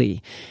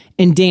quickly.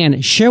 And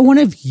Dan, share one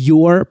of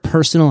your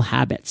personal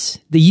habits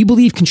that you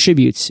believe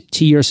contributes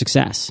to your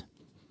success.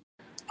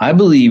 I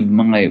believe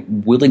my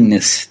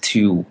willingness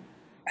to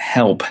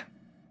help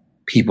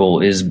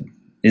people is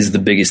the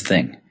biggest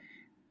thing.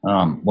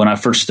 When I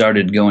first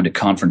started going to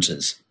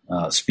conferences,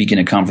 speaking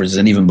at conferences,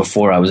 and even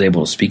before I was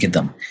able to speak at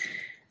them,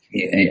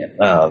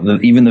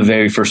 even the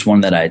very first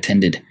one that I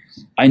attended,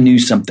 I knew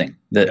something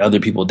that other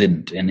people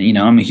didn't. And,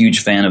 I'm a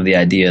huge fan of the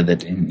idea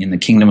that in the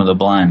kingdom of the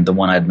blind, the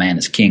one-eyed man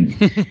is king.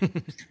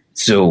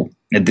 So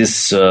at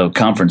this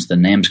conference, the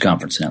NAMS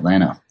conference in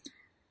Atlanta,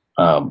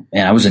 and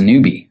I was a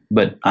newbie,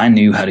 but I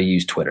knew how to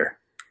use Twitter.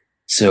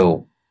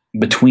 So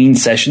between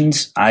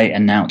sessions, I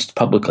announced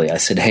publicly, I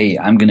said, hey,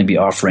 I'm going to be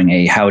offering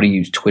a how to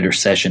use Twitter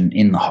session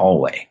in the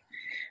hallway.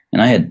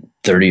 And I had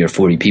 30 or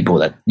 40 people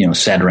that,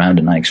 sat around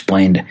and I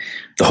explained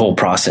the whole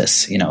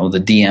process, the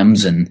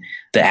DMs and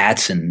the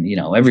ats and,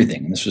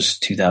 everything. And this was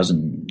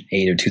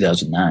 2008 or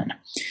 2009.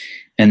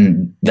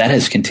 And that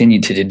has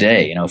continued to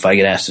today. If I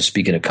get asked to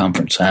speak at a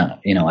conference,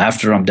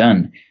 after I'm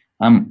done,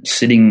 I'm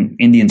sitting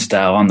Indian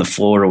style on the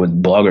floor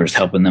with bloggers,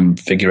 helping them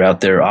figure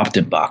out their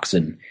opt-in box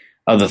and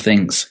other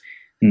things.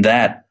 And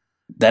that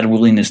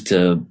willingness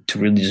to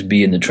really just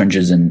be in the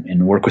trenches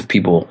and work with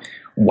people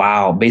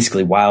while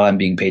I'm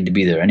being paid to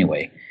be there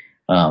anyway,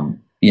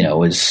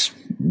 has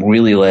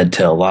really led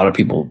to a lot of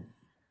people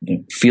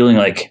feeling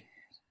like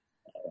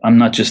I'm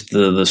not just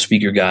the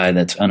speaker guy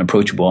that's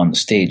unapproachable on the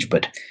stage,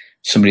 but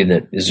somebody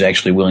that is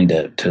actually willing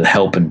to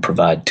help and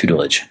provide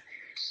tutelage.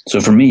 So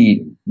for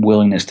me,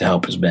 willingness to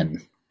help has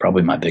been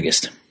probably my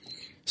biggest.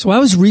 So I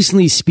was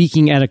recently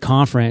speaking at a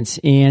conference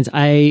and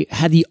I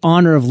had the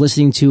honor of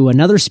listening to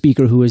another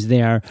speaker who was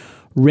there,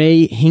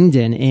 Ray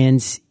Hingden,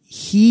 and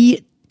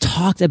he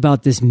talked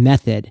about this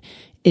method,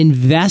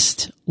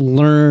 invest,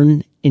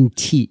 learn, and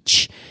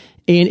teach.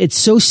 And it's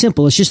so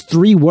simple. It's just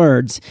 3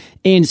 words.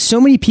 And so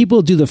many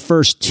people do the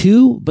first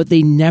 2, but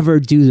they never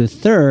do the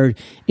third.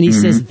 And he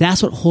says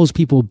that's what holds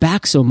people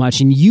back so much.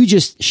 And you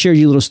just shared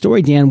your little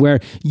story, Dan, where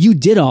you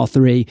did all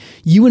 3.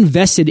 You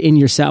invested in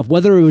yourself,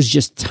 whether it was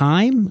just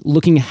time,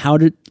 looking at how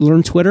to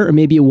learn Twitter, or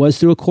maybe it was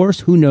through a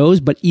course, who knows?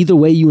 But either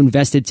way, you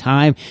invested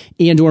time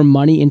and or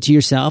money into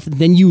yourself.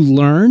 Then you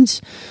learned,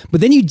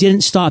 but then you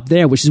didn't stop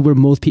there, which is where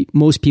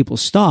most people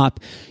stop.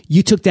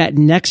 You took that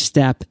next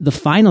step, the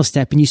final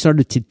step, and you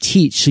started to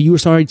teach. So you were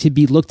starting to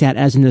be looked at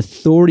as an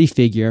authority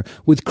figure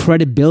with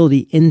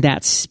credibility in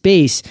that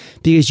space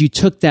because you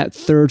took that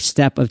third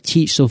step of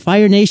teach. So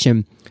Fire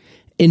Nation,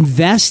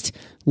 invest,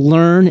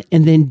 learn,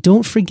 and then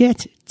don't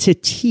forget to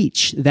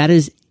teach. That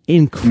is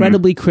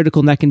incredibly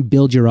critical, and that can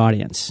build your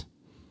audience.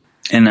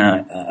 And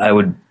I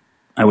would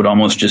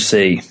almost just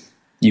say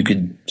you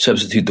could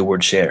substitute the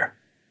word share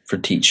for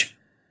teach.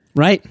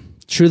 Right.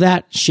 True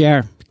that.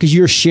 Share. Because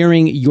you're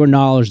sharing your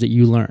knowledge that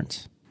you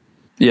learned.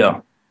 Yeah.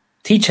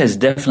 Teach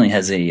definitely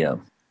has a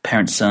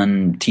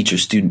parent-son,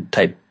 teacher-student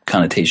type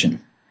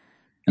connotation.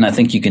 And I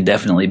think you can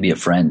definitely be a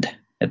friend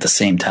at the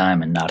same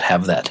time and not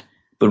have that.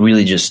 But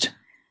really just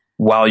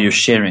while you're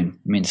sharing,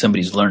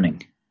 somebody's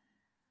learning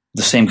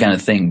the same kind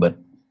of thing, but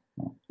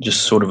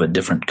just sort of a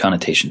different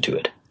connotation to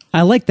it.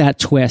 I like that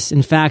twist.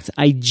 In fact,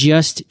 I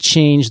just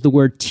changed the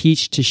word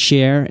teach to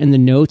share in the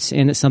notes,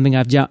 and it's something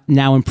I've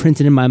now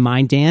imprinted in my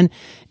mind, Dan.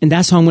 And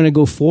that's how I'm going to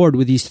go forward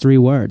with these 3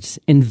 words: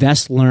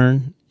 invest,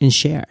 learn, and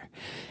share.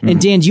 And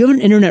Dan, do you have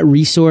an internet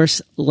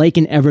resource like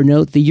an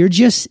Evernote that you're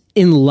just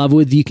in love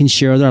with that you can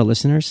share with our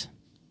listeners?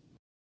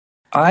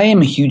 I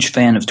am a huge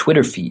fan of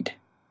Twitter feed.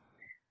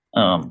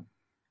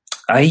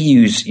 I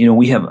use,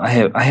 I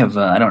have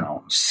I don't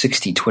know,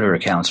 60 Twitter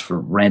accounts for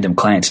random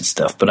clients and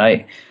stuff, but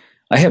I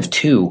have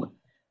 2.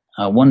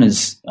 One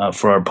is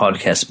for our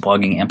podcast,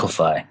 Blogging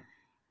Amplify,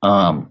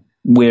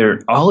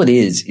 where all it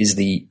is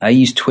I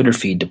use Twitter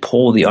feed to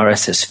pull the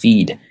RSS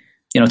feed.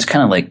 It's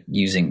kind of like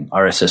using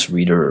RSS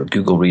Reader or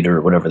Google Reader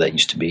or whatever that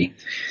used to be,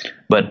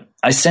 but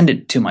I send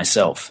it to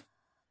myself.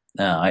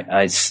 I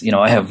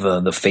have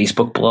the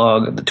Facebook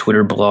blog, the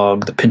Twitter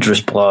blog, the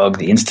Pinterest blog,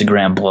 the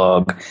Instagram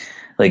blog,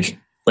 like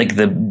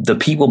the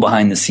people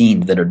behind the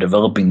scenes that are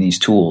developing these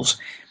tools.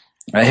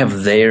 I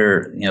have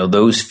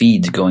those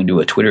feeds going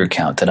to a Twitter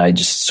account that I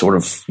just sort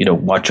of,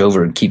 watch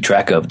over and keep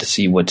track of to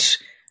see what's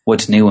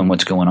new and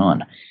what's going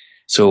on.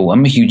 So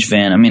I'm a huge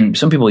fan.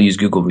 Some people use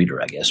Google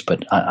Reader, I guess,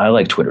 but I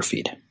like Twitter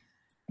feed.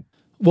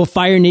 Well,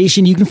 Fire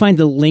Nation, you can find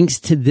the links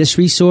to this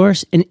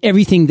resource and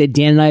everything that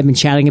Dan and I have been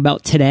chatting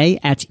about today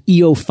at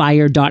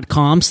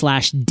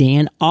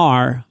eofire.com/Dan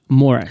R.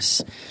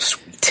 Morris.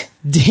 Sweet.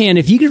 Dan,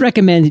 if you could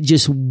recommend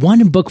just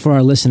one book for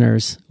our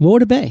listeners, what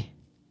would it be?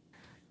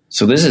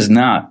 So this is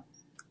not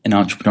an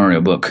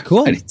entrepreneurial book.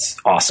 Cool. But it's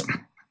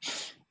awesome.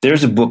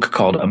 There's a book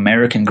called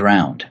American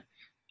Ground,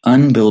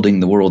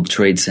 Unbuilding the World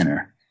Trade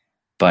Center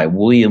by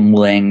William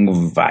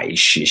Lang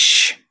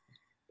Weisich.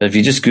 But if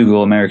you just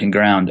Google American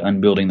Ground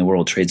unbuilding the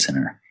World Trade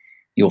Center,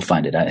 you'll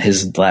find it.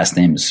 His last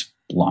name is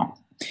long.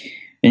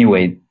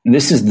 Anyway,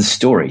 this is the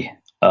story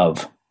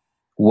of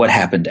what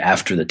happened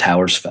after the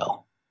towers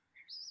fell.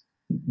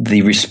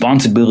 The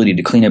responsibility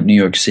to clean up New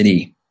York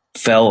City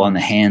fell on the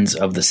hands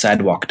of the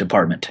sidewalk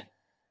department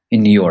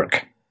in New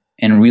York,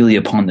 and really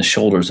upon the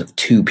shoulders of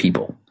two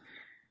people.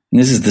 And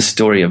this is the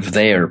story of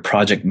their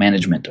project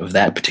management of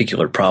that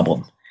particular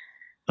problem.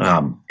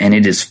 And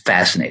it is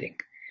fascinating.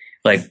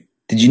 Like,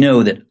 did you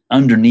know that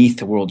underneath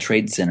the World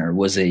Trade Center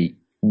was a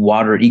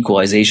water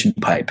equalization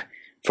pipe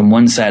from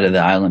one side of the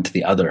island to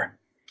the other?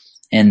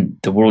 And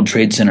the World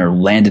Trade Center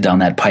landed on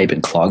that pipe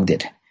and clogged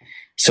it.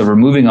 So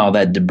removing all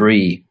that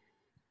debris,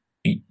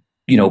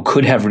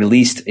 could have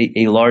released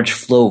a large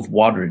flow of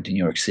water into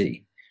New York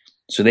City.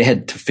 So they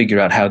had to figure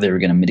out how they were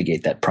going to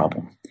mitigate that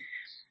problem.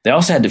 They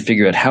also had to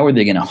figure out how are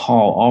they going to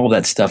haul all of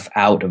that stuff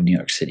out of New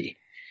York City.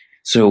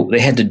 So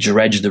they had to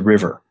dredge the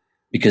river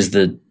because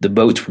the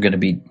boats were going to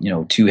be,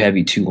 too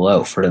heavy, too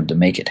low for them to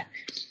make it.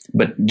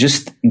 But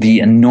just the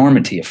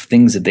enormity of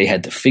things that they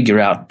had to figure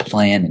out,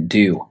 plan, and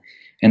do.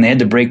 And they had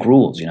to break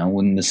rules.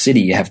 When the city,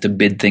 you have to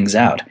bid things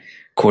out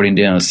according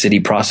to a city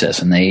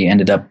process. And they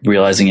ended up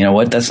realizing,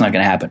 that's not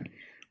going to happen.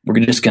 We're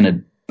just going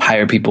to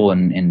hire people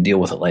and deal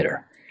with it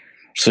later.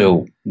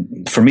 So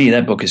for me,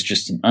 that book is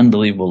just an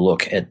unbelievable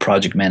look at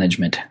project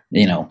management,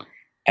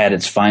 at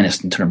its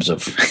finest in terms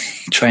of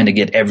trying to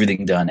get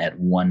everything done at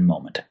one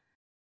moment.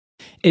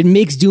 It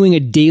makes doing a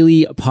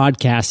daily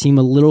podcast seem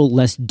a little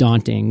less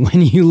daunting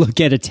when you look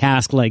at a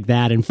task like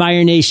that. And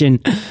Fire Nation,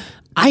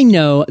 I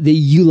know that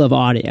you love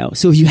audio.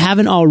 So if you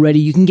haven't already,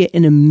 you can get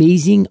an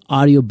amazing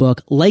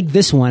audiobook like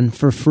this one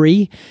for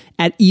free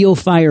at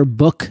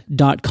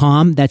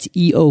eofirebook.com. That's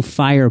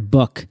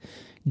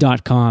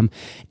eofirebook.com.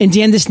 And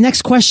Dan, this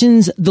next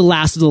question's the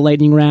last of the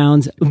lightning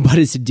round, but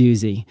it's a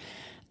doozy.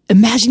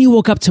 Imagine you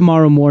woke up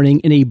tomorrow morning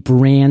in a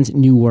brand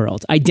new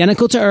world,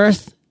 identical to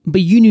Earth,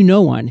 but you knew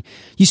no one.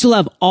 You still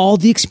have all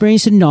the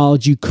experience and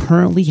knowledge you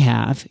currently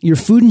have, your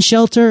food and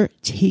shelter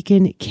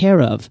taken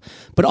care of,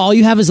 but all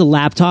you have is a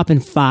laptop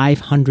and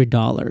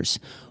 $500.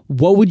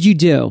 What would you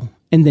do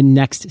in the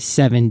next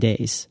 7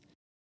 days?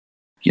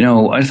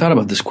 I thought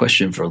about this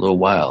question for a little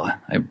while.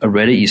 I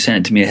read it. You sent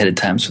it to me ahead of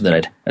time so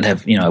that I'd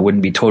have, I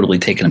wouldn't be totally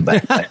taken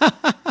aback by it.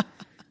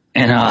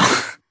 And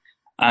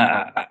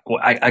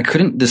I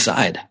couldn't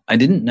decide. I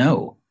didn't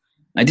know.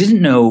 I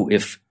didn't know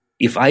if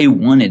I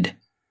wanted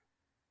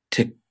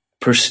to,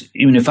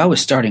 even if I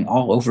was starting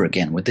all over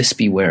again, would this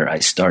be where I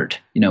start?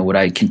 Would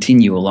I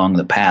continue along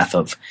the path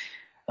of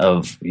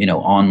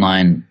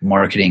online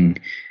marketing,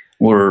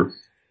 or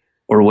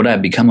would I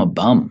become a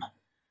bum,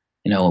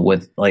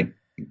 with like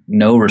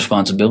no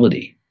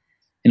responsibility?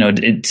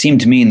 It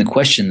seemed to me in the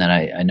question that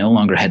I no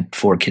longer had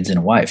 4 kids and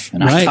a wife,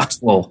 and right. I thought,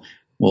 well,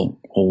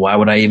 why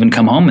would I even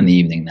come home in the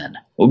evening then?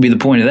 What would be the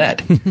point of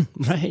that?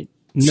 Right.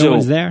 No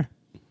one's there.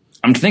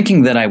 I'm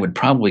thinking that I would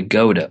probably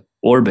go to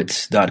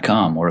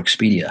Orbitz.com or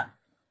Expedia,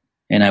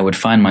 and I would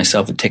find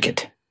myself a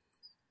ticket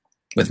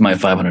with my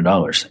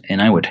 $500,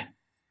 and I would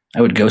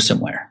go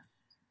somewhere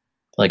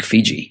like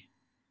Fiji,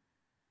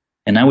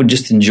 and I would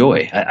just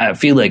enjoy. I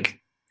feel like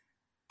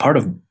part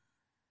of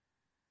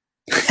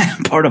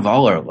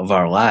all of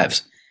our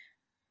lives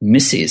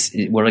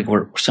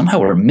we're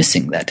somehow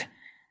missing that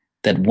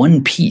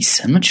one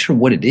piece. I'm not sure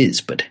what it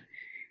is, but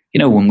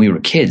when we were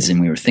kids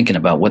and we were thinking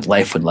about what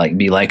life would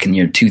be like in the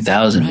year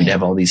 2000, right. We'd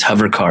have all these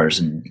hover cars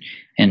and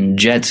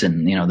jets,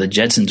 and the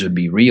Jetsons would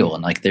be real,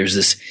 and like there's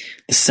this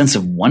sense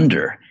of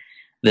wonder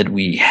that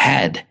we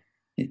had.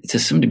 To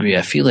some degree,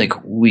 I feel like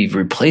we've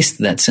replaced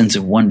that sense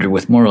of wonder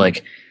with more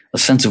like a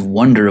sense of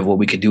wonder of what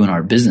we could do in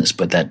our business,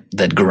 but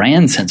that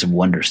grand sense of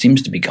wonder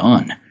seems to be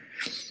gone.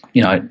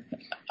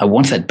 I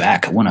want that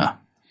back. I want to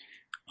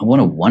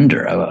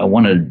wonder. I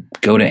want to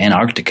go to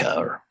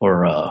Antarctica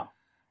or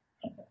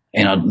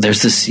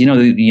there's this,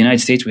 the United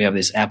States, we have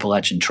this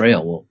Appalachian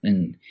Trail. Well,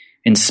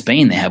 in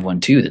Spain, they have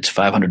one too that's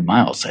 500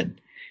 miles. If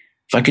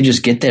I could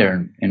just get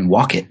there and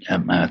walk it,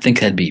 I think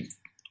that'd be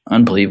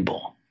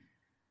unbelievable.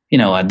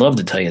 I'd love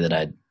to tell you that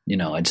I'd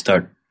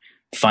start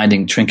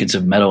finding trinkets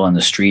of metal on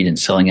the street and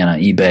selling it on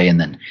eBay, and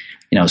then,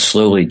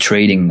 slowly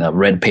trading the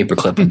red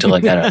paperclip until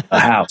I got a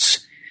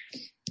house,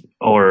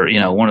 or,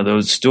 one of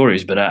those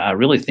stories. But I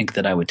really think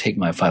that I would take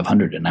my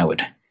 500 and I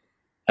would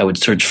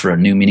search for a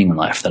new meaning in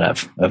life that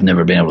I've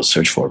never been able to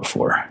search for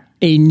before.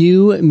 A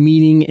new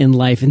meaning in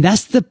life. And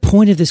that's the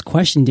point of this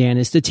question, Dan,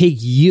 is to take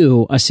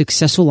you, a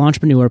successful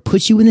entrepreneur,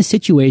 put you in the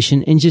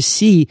situation and just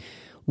see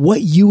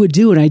what you would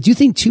do. And I do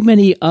think too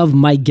many of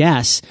my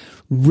guests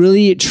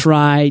really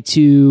try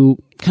to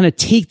kind of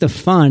take the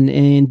fun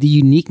and the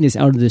uniqueness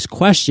out of this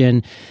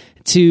question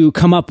to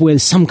come up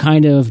with some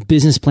kind of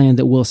business plan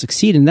that will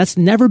succeed. And that's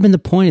never been the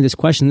point of this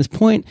question. This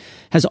point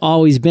has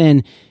always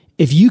been,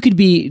 if you could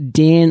be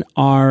Dan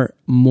R.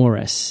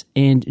 Morris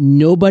and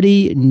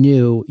nobody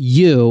knew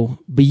you,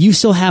 but you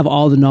still have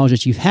all the knowledge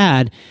that you've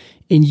had,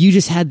 and you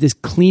just had this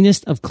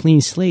cleanest of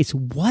clean slates,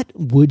 what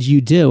would you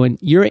do? And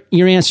your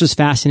answer is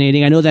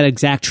fascinating. I know that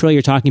exact trail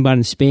you're talking about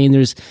in Spain.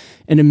 There's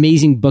an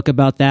amazing book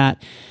about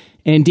that.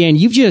 And Dan,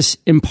 you've just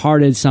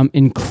imparted some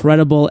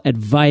incredible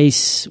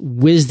advice,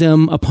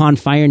 wisdom upon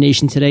Fire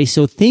Nation today.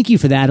 So thank you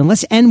for that. And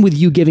let's end with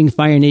you giving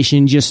Fire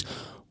Nation just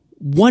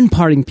one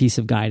parting piece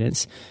of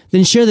guidance.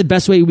 Then share the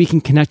best way we can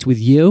connect with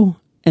you,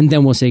 and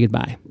then we'll say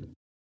goodbye.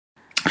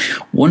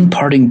 One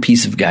parting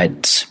piece of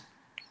guidance.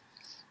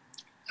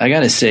 I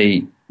got to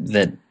say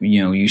that,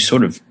 you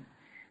sort of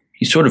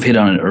hit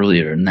on it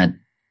earlier, and that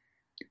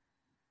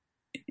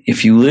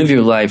if you live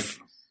your life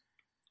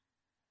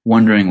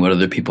wondering what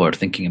other people are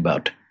thinking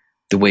about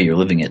the way you're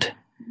living it,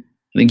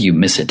 I think you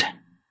miss it.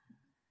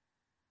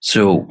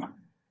 So,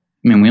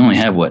 we only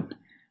have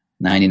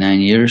 99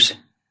 years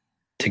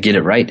to get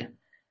it right.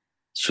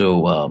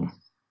 So,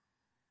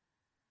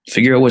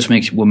 figure out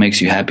what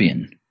makes you happy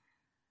and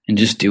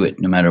just do it,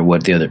 no matter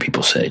what the other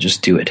people say.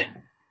 Just do it.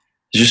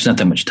 There's just not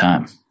that much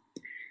time.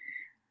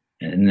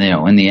 And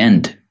in the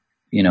end,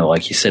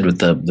 like you said with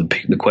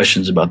the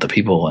questions about the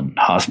people in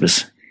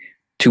hospice,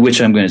 to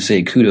which I'm going to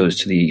say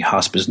kudos to the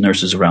hospice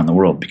nurses around the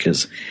world,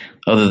 because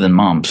other than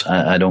moms,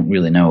 I don't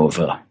really know of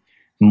a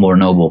more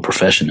noble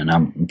profession, and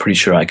I'm pretty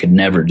sure I could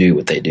never do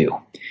what they do.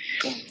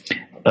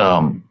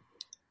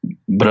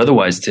 But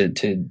otherwise,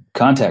 to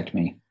contact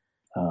me,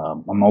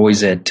 I'm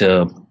always at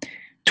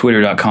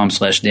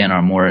twitter.com/Dan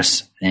R.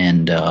 Morris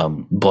and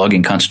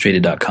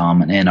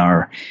bloggingconcentrated.com, and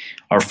our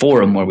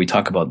forum where we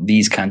talk about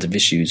these kinds of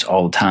issues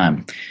all the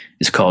time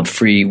is called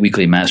Free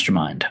Weekly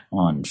Mastermind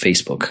on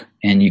Facebook.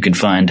 And you can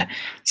find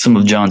some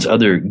of John's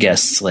other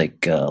guests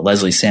like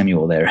Leslie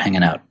Samuel there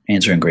hanging out,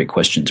 answering great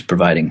questions,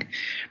 providing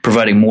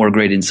more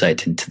great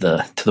insight into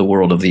the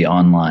world of the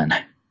online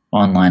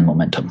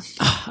momentum.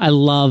 I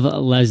love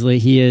Leslie.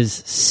 He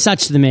is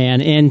such the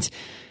man. And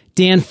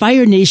Dan,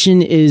 Fire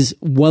Nation is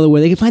well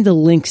aware. They can find the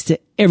links to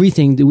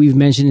everything that we've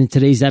mentioned in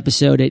today's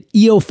episode at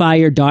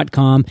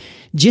eofire.com.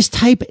 Just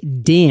type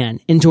Dan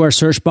into our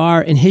search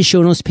bar, and his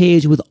show notes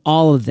page with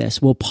all of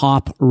this will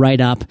pop right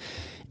up.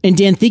 And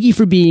Dan, thank you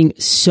for being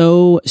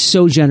so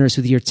generous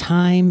with your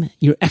time,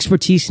 your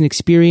expertise and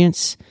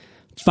experience.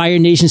 Fire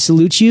Nation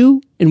salutes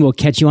you, and we'll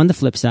catch you on the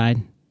flip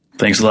side.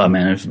 Thanks a lot,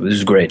 man. This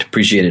is great.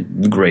 Appreciate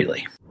it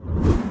greatly.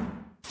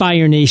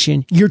 Fire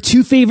Nation, your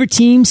two favorite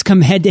teams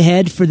come head to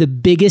head for the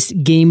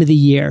biggest game of the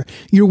year.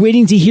 You're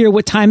waiting to hear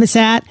what time it's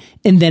at,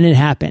 and then it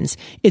happens.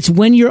 It's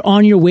when you're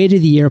on your way to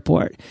the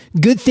airport.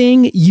 Good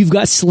thing you've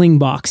got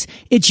Slingbox.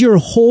 It's your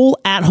whole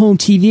at-home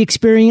TV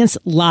experience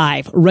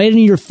live, right on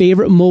your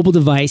favorite mobile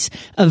device,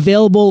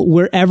 available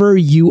wherever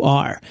you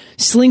are.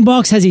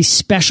 Slingbox has a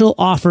special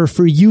offer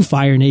for you,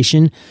 Fire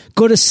Nation.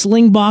 Go to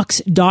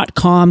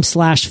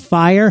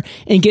slingbox.com/fire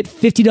and get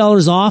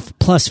 $50 off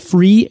plus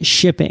free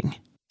shipping.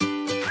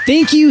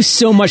 Thank you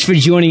so much for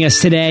joining us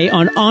today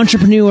on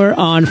Entrepreneur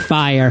on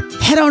Fire.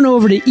 Head on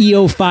over to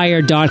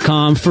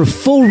eofire.com for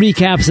full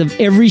recaps of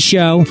every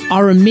show,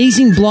 our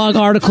amazing blog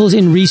articles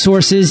and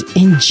resources,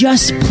 and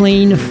just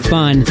plain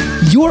fun.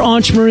 Your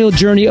entrepreneurial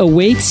journey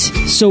awaits,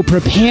 so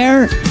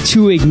prepare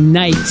to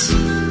ignite.